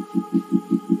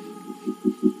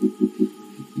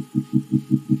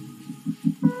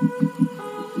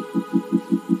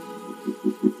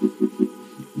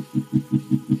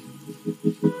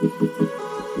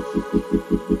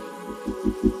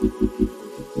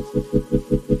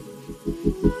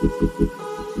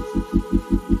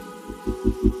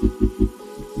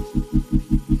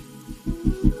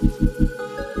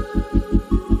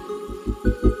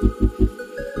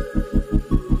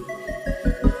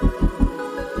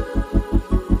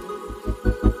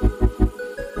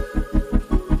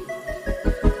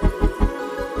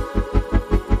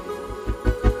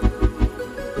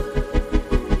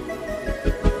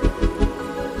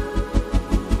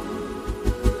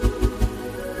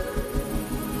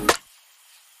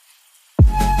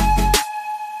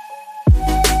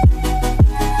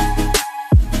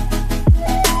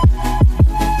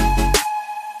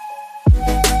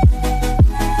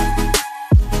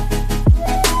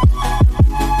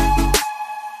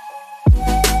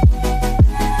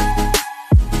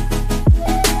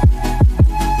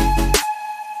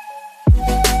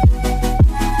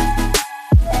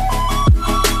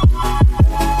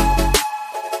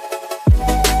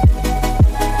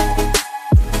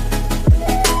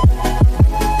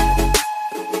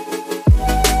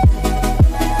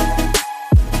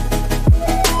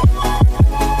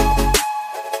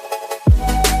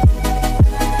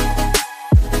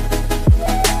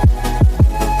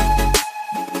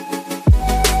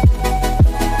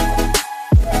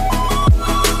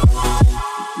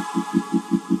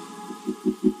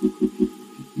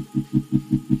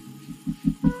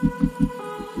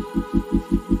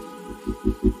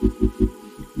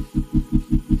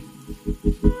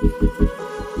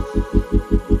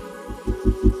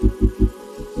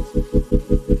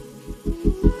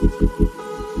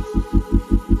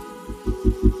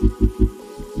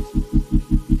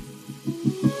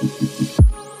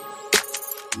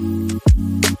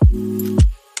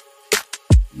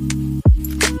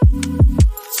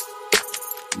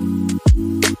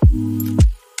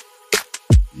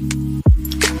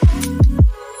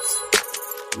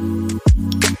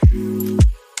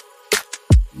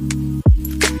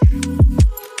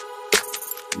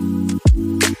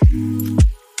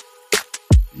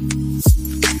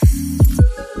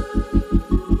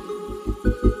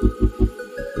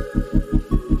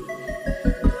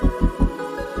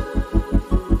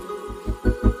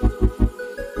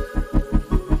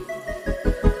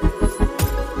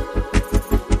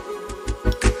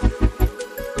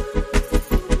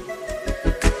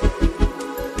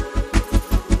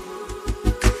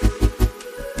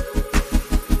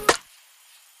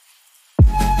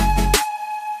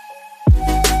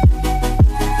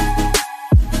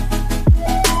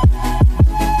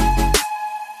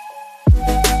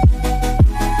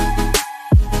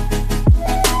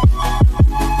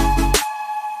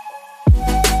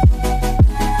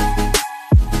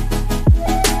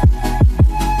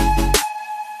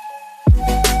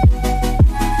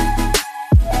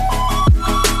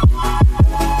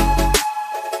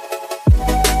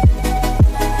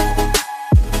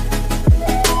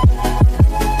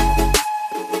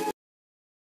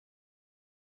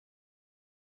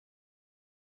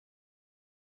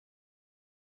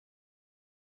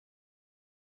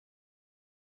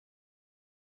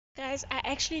 Guys, I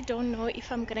actually don't know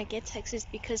if I'm gonna get taxis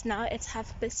because now it's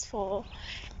 4:30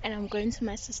 and I'm going to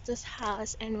my sister's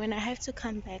house, and when I have to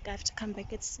come back, I have to come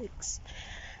back at 6.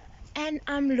 And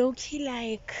I'm low-key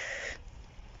like,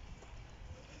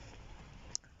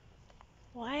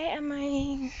 why am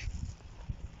I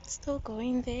still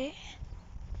going there?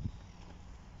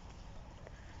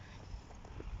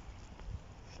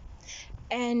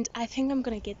 And I think I'm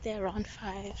gonna get there around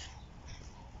 5.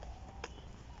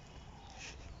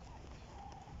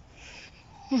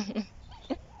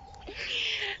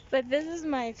 But this is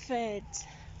my fit.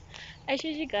 I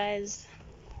showed you guys,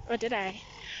 or did I?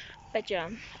 But yeah,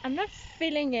 I'm not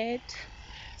feeling it,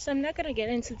 so I'm not gonna get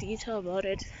into detail about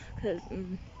it, cause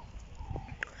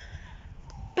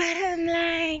but I'm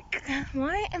like,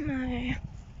 why am I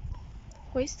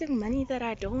wasting money that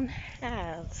I don't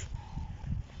have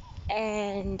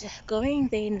and going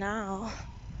there now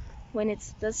when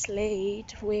it's this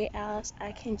late, where else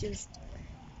I can just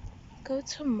go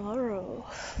tomorrow?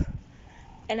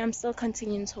 And I'm still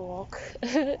continuing to walk,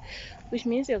 which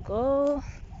means your goal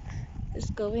is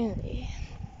going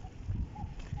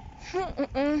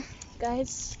there.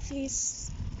 Guys, please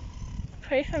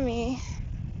pray for me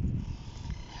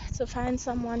to find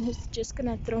someone who's just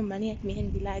gonna throw money at me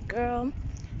and be like, girl,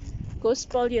 go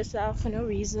spoil yourself for no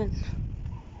reason.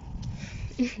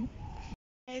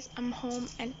 Guys, I'm home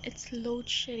and it's load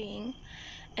shedding,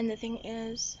 and the thing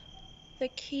is, the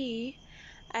key,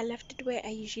 I left it where I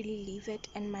usually leave it,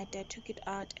 and my dad took it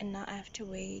out, and now I have to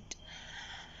wait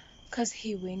because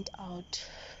he went out,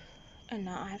 and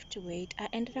now I have to wait. I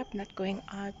ended up not going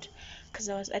out because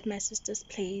I was at my sister's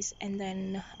place, and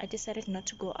then I decided not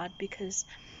to go out because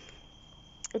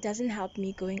it doesn't help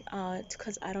me going out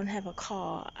because I don't have a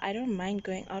car. I don't mind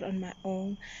going out on my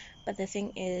own, but the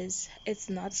thing is, it's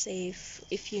not safe.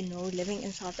 If you know, living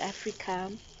in South Africa,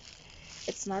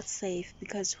 it's not safe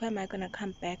because who am I gonna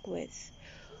come back with?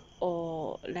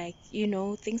 Or like,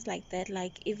 things like that.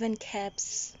 Like even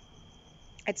cabs,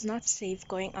 it's not safe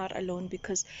going out alone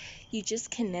because you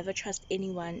just can never trust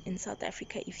anyone in South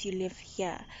Africa if you live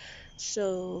here.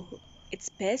 So it's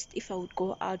best if I would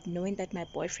go out knowing that my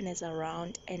boyfriend is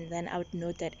around, and then I would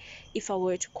know that if I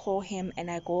were to call him and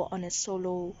I go on a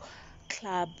solo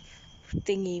club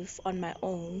thingy on my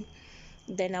own,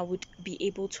 then I would be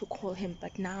able to call him.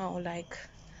 But now, like,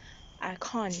 I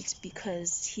can't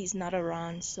because he's not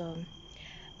around. So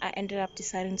I ended up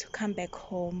deciding to come back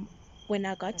home. When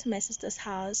I got to my sister's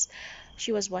house,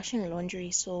 she was washing laundry,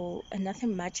 so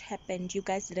nothing much happened. You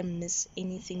guys didn't miss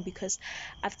anything because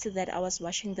after that I was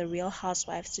watching The Real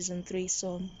Housewives season 3.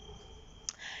 So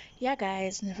yeah,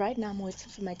 guys, right now I'm waiting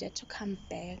for my dad to come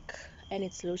back, and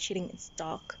it's load shedding, it's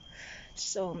dark.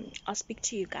 So I'll speak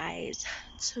to you guys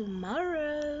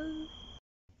tomorrow.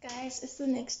 Guys, it's the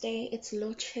next day, it's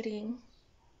load shedding,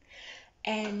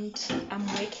 and I'm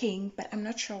working, but I'm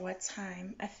not sure what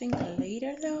time. I think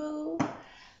later though.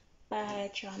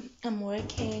 But I'm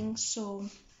working, so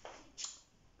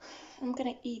I'm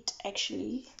gonna eat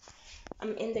actually.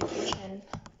 I'm in the kitchen.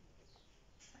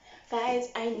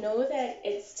 Guys, I know that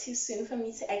it's too soon for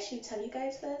me to actually tell you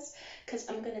guys this because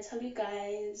I'm gonna tell you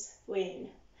guys when.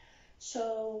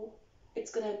 So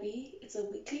it's a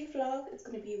weekly vlog, it's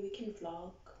gonna be a weekend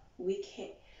vlog,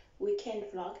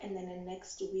 and then a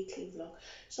next weekly vlog.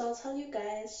 So I'll tell you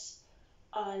guys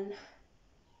on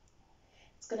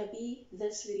it's gonna be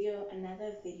this video,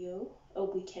 another video, a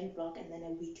weekend vlog, and then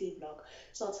a weekly vlog.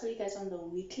 So I'll tell you guys on the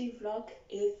weekly vlog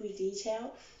every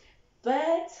detail.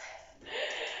 But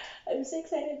I'm so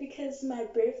excited because my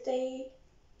birthday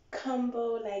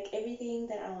combo, like everything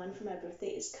that I want for my birthday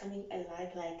is coming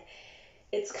alive. Like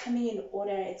it's coming in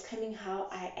order. It's coming how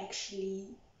I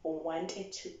actually want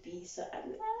it to be. So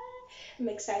I'm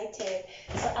excited.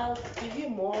 So I'll give you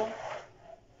more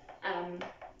um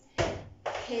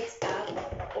heads up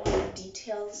or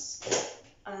details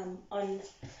on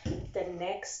the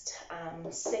next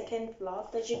second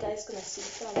vlog that you guys gonna see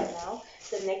from now,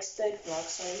 the next third vlog,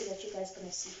 sorry, that you guys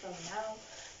gonna see from now.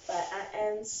 But I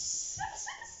am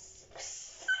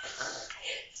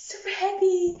super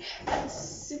happy. I'm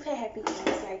super happy,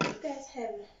 guys. Like, you guys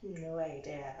have no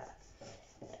idea.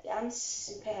 I'm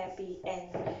super happy, and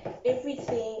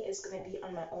everything is gonna be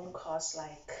on my own cost.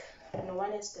 Like, no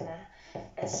one is gonna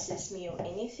assist me or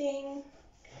anything,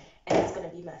 and it's gonna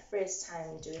be my first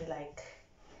time doing like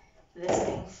this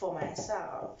thing for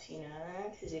myself,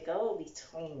 because you go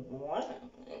between one.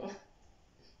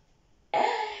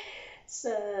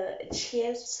 So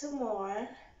cheers to more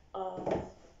of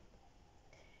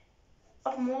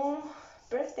more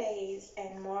birthdays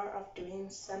and more of doing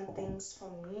some things for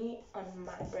me on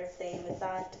my birthday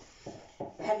without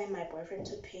having my boyfriend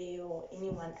to pay or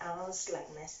anyone else like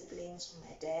my siblings or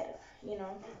my dad. You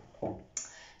know,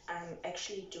 I'm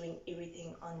actually doing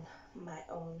everything on my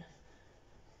own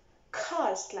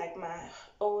cost, like my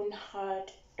own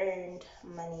hard earned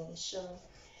money. So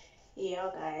yeah,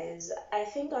 guys, I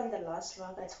think on the last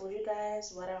vlog I told you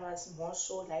guys what I was more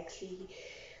so likely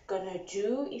gonna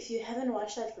do. If you haven't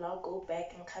watched that vlog, go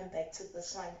back and come back to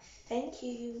this one. Thank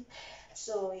you.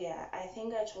 So yeah, I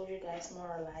think I told you guys more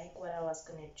or like what I was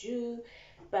gonna do,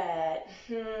 but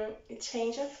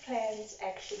change of plans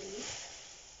actually.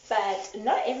 But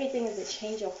not everything is a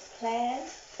change of plan,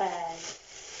 but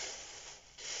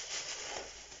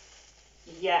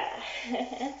yeah.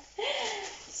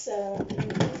 So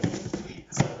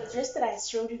so the dress that I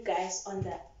showed you guys on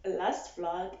the last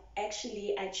vlog,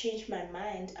 actually I changed my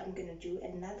mind. I'm gonna do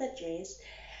another dress.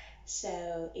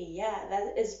 So yeah,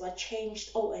 that is what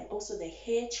changed. Oh, and also the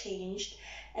hair changed.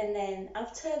 And then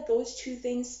after those two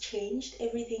things changed,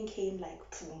 everything came like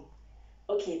boom.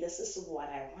 Okay, this is what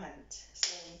I want.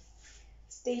 So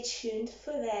stay tuned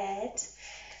for that.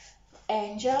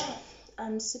 And yeah,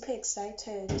 I'm super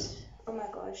excited. Oh my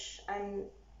gosh, I'm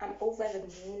over the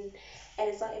moon, and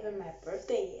it's not even my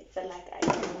birthday yet, but like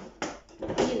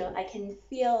I can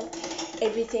feel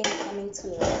everything coming to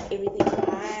life, everything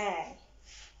I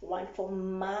want for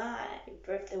my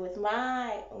birthday with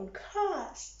my own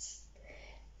costs.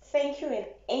 Thank you and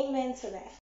amen to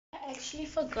that. I actually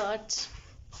forgot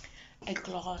a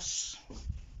glass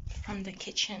from the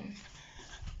kitchen.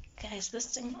 Guys, this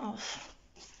thing of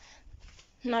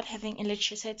not having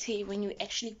electricity when you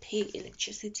actually pay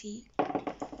electricity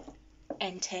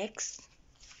and tax,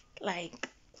 like,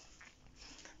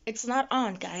 it's not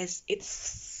on, guys.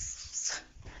 It's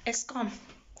gone.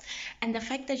 And the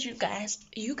fact that you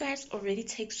guys already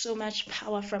take so much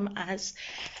power from us,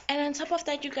 and on top of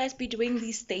that, you guys be doing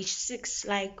these stage 6.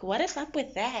 Like, what is up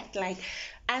with that? Like,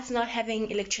 us not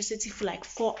having electricity for like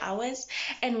 4 hours.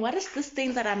 And what is this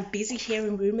thing that I'm busy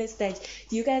hearing rumors that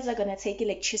you guys are gonna take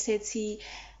electricity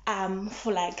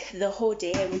for like the whole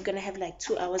day, and we're gonna have like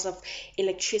 2 hours of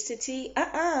electricity?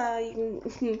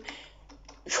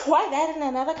 Why that in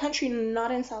another country,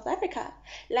 not in South Africa?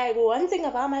 Like, one thing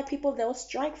about my people, they'll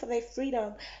strike for their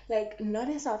freedom. Like, not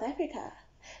in South Africa.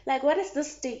 Like, what is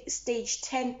this stage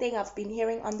 10 thing I've been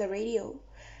hearing on the radio?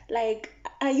 Like,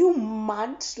 are you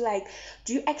mad? Like,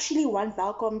 do you actually want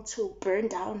Valcom to burn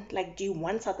down? Like, do you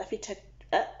want South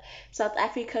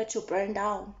Africa to burn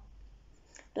down?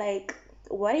 Like,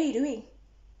 what are you doing?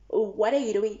 What are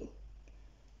you doing?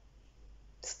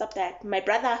 Stop that. My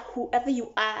brother, whoever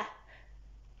you are,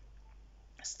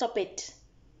 stop it.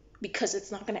 Because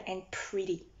it's not gonna end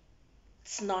pretty.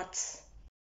 It's not.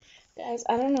 Guys,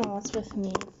 I don't know what's with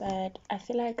me, but I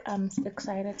feel like I'm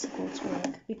excited to go to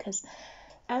work because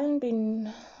I haven't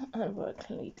been at work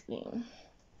lately.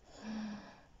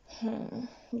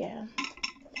 Yeah.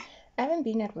 I haven't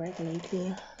been at work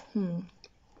lately.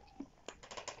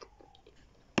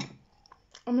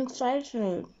 I'm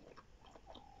excited.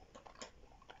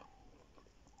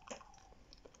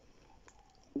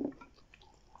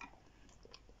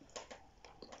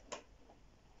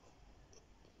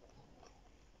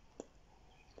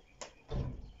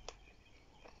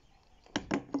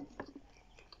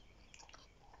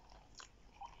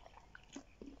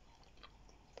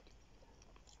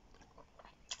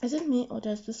 Is it me or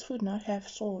does this food not have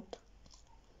salt?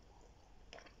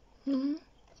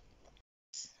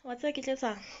 What's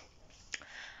that?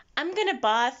 I'm gonna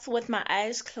bath with my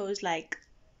eyes closed, like,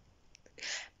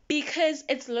 because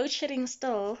it's load shedding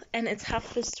still and it's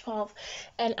 12:30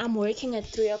 and I'm working at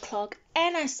 3 o'clock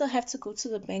and I still have to go to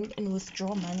the bank and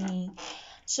withdraw money.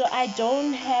 So I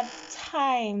don't have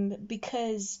time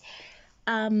because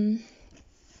and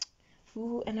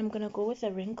I'm gonna go with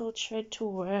a wrinkled shirt to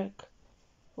work.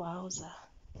 Wowza.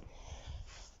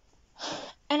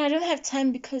 And I don't have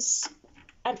time because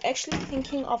I'm actually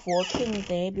thinking of walking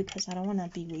there because I don't want to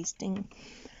be wasting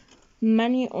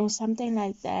money or something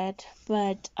like that.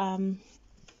 But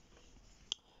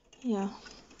yeah,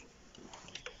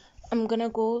 I'm gonna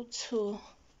go to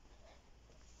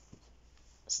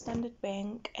Standard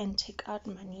Bank and take out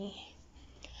money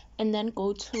and then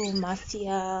go to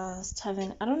Masia's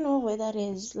Tavern. I don't know where that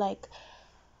is. Like,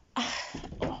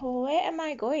 where am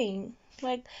I going?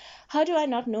 Like, how do I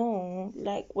not know?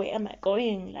 Like, where am I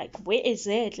going? Like, where is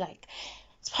it? Like,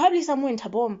 it's probably somewhere in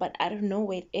Tabon, but I don't know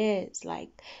where it is. Like,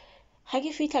 how do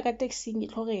you feel like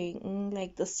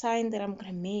like the sign that I'm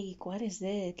gonna make? What is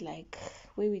it? Like,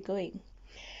 where we going?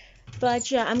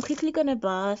 But yeah, I'm quickly gonna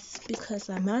bath because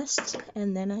I must,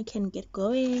 and then I can get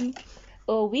going.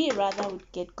 Or we rather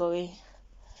would get going.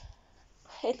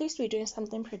 At least we're doing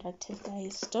something productive,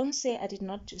 guys. Don't say I did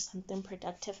not do something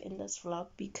productive in this vlog,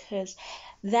 because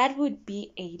that would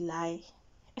be a lie.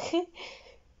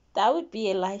 That would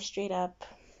be a lie straight up.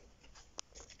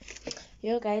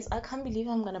 Yo guys, I can't believe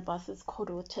I'm gonna bath with cold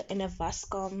water in a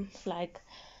Vascom. Like,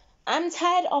 I'm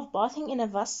tired of bathing in a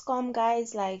Vascom,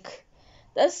 guys. Like,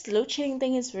 this load shedding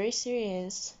thing is very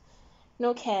serious.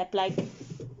 No cap. Like,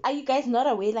 are you guys not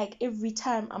aware? Like, every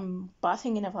time I'm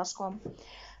bathing in a Vascom,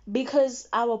 because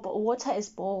our water is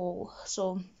bowl,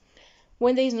 so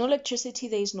when there is no electricity,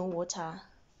 there is no water.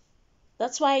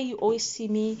 That's why you always see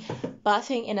me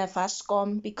bathing in a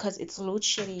Vascom, because it's load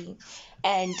shedding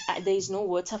and there is no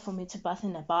water for me to bath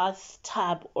in a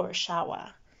bathtub or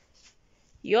shower.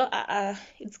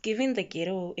 It's giving the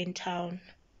ghetto in town.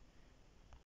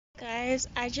 Guys,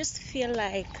 I just feel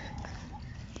like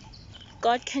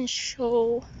God can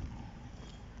show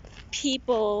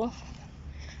people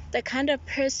the kind of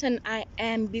person I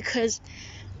am, because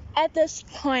at this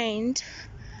point,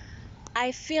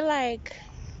 I feel like,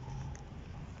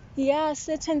 yeah,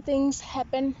 certain things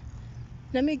happen.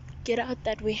 Let me get out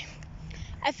that way.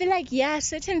 I feel like, yeah,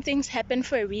 certain things happen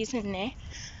for a reason, eh?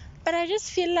 But I just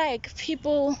feel like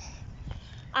people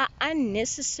are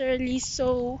unnecessarily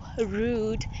so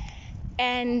rude.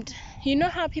 And you know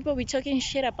how people be talking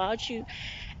shit about you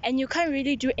and you can't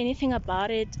really do anything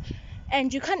about it,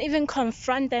 and you can't even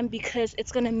confront them because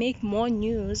it's gonna make more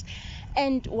news.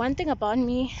 And one thing about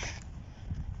me,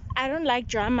 I don't like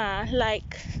drama.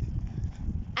 Like,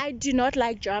 I do not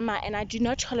like drama and I do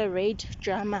not tolerate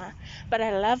drama, but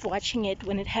I love watching it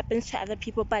when it happens to other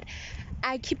people. But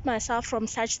I keep myself from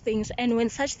such things, and when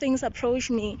such things approach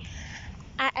me,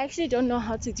 I actually don't know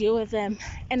how to deal with them.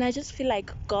 And I just feel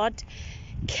like God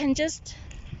can just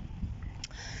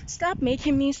stop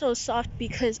making me so soft,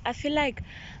 because I feel like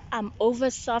I'm over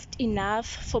soft enough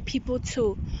for people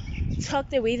to talk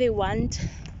the way they want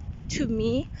to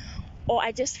me, or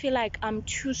I just feel like I'm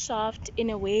too soft in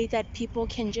a way that people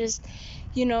can just,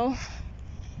 you know,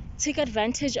 take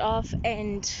advantage of.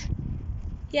 And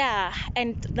yeah,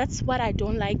 and that's what I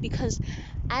don't like, because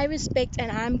I respect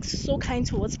and I'm so kind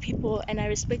towards people and I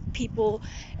respect people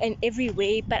in every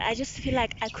way, but I just feel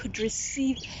like I could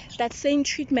receive that same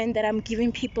treatment that I'm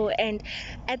giving people. And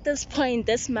at this point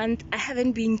this month, I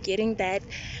haven't been getting that,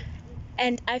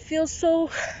 and I feel so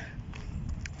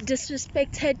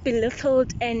disrespected,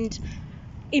 belittled, and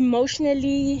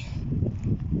emotionally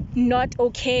not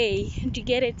okay. Do you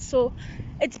get it? So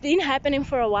it's been happening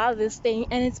for a while, this thing,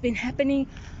 and it's been happening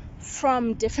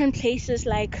from different places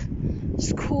like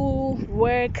school,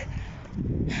 work,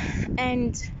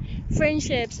 and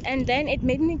friendships. And then it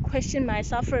made me question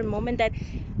myself for a moment, that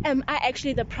am I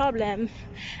actually the problem?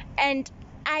 And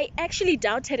I actually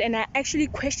doubted and I actually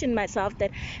questioned myself,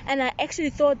 that, and I actually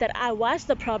thought that I was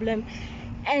the problem,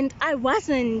 and I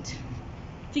wasn't.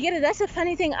 Do you get it? That's the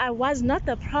funny thing. I was not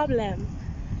the problem.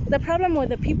 The problem were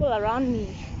the people around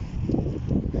me.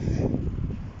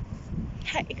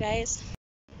 Hi guys.